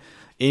written,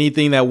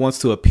 anything that wants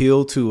to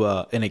appeal to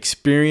an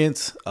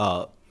experience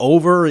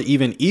over or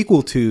even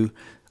equal to,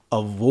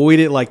 avoid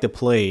it like the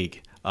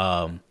plague,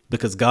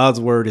 because God's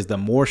word is the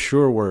more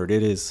sure word.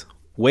 It is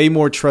way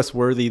more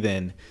trustworthy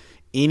than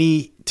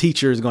any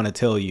teacher is going to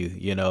tell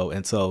you,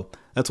 and so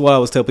that's why I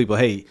always tell people,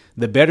 hey,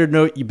 the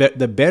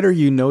better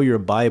you know your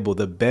Bible,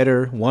 the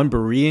better one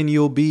Berean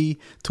you'll be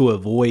to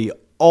avoid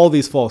all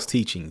these false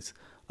teachings.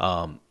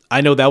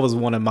 I know that was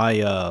one of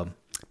my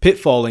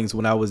pitfallings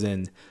when I was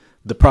in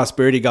the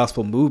prosperity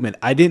gospel movement.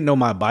 I didn't know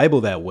my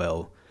Bible that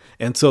well.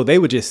 And so they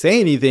would just say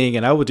anything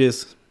and I would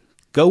just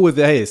go with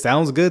it. Hey, it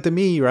sounds good to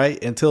me,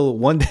 right? Until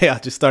one day I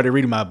just started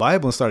reading my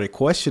Bible and started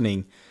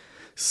questioning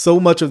so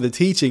much of the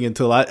teaching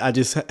until I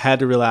just had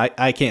to realize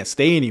I can't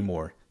stay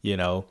anymore,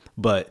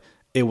 but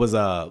it was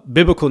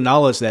biblical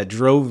knowledge that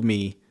drove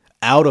me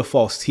out of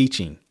false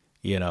teaching,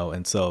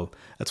 and so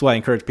that's why I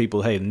encourage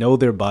people, hey, know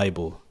their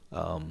Bible.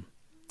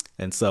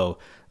 And so,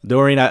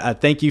 Doreen, I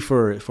thank you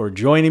for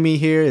joining me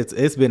here.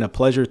 It's been a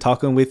pleasure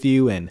talking with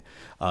you and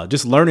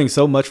just learning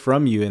so much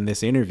from you in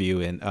this interview.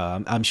 And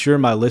I'm sure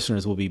my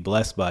listeners will be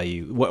blessed by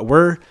you.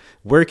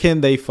 Where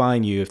can they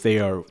find you if they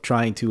are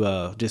trying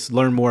to just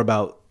learn more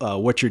about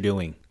what you're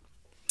doing?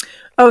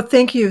 Oh,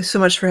 thank you so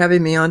much for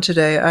having me on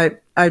today.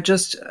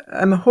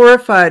 I'm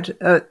horrified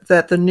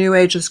that the New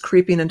Age is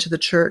creeping into the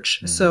church.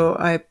 Mm-hmm. So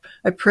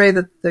I pray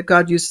that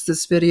God uses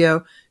this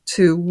video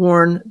to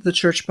warn the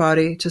church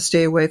body to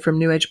stay away from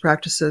New Age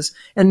practices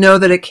and know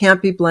that it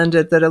can't be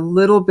blended, that a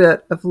little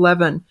bit of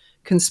leaven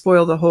can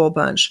spoil the whole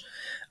bunch.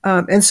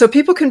 And so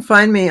people can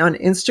find me on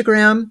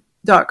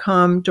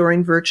Instagram.com,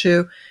 Doreen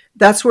Virtue.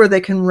 That's where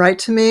they can write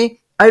to me.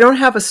 I don't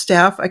have a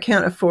staff. I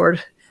can't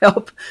afford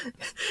help.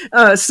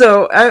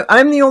 So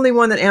I'm the only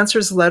one that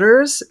answers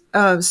letters.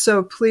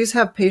 So please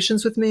have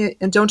patience with me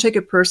and don't take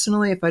it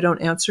personally if I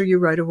don't answer you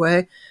right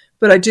away.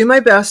 But I do my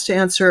best to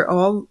answer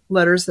all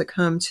letters that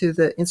come to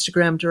the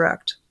Instagram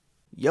direct.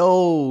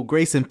 Yo,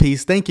 grace and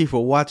peace. Thank you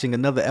for watching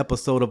another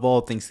episode of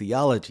All Things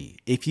Theology.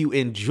 If you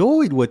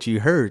enjoyed what you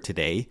heard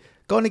today,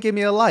 go and give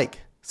me a like,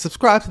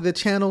 subscribe to the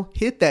channel,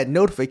 hit that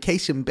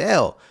notification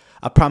bell.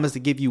 I promise to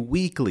give you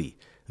weekly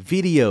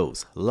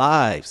videos,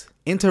 lives,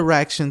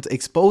 interactions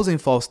exposing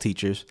false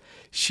teachers,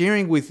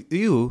 sharing with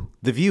you,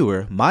 the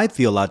viewer, my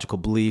theological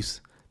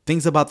beliefs,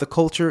 things about the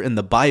culture and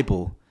the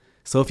Bible.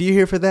 So if you're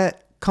here for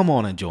that, Come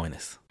on and join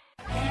us.